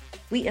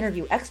 We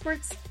interview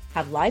experts,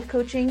 have live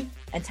coaching,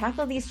 and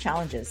tackle these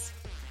challenges.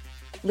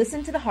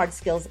 Listen to The Hard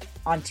Skills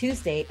on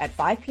Tuesday at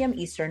 5 p.m.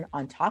 Eastern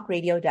on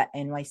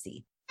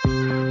talkradio.nyc.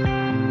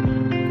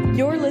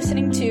 You're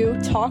listening to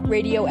Talk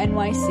Radio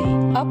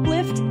NYC.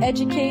 Uplift,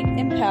 educate,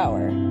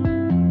 empower.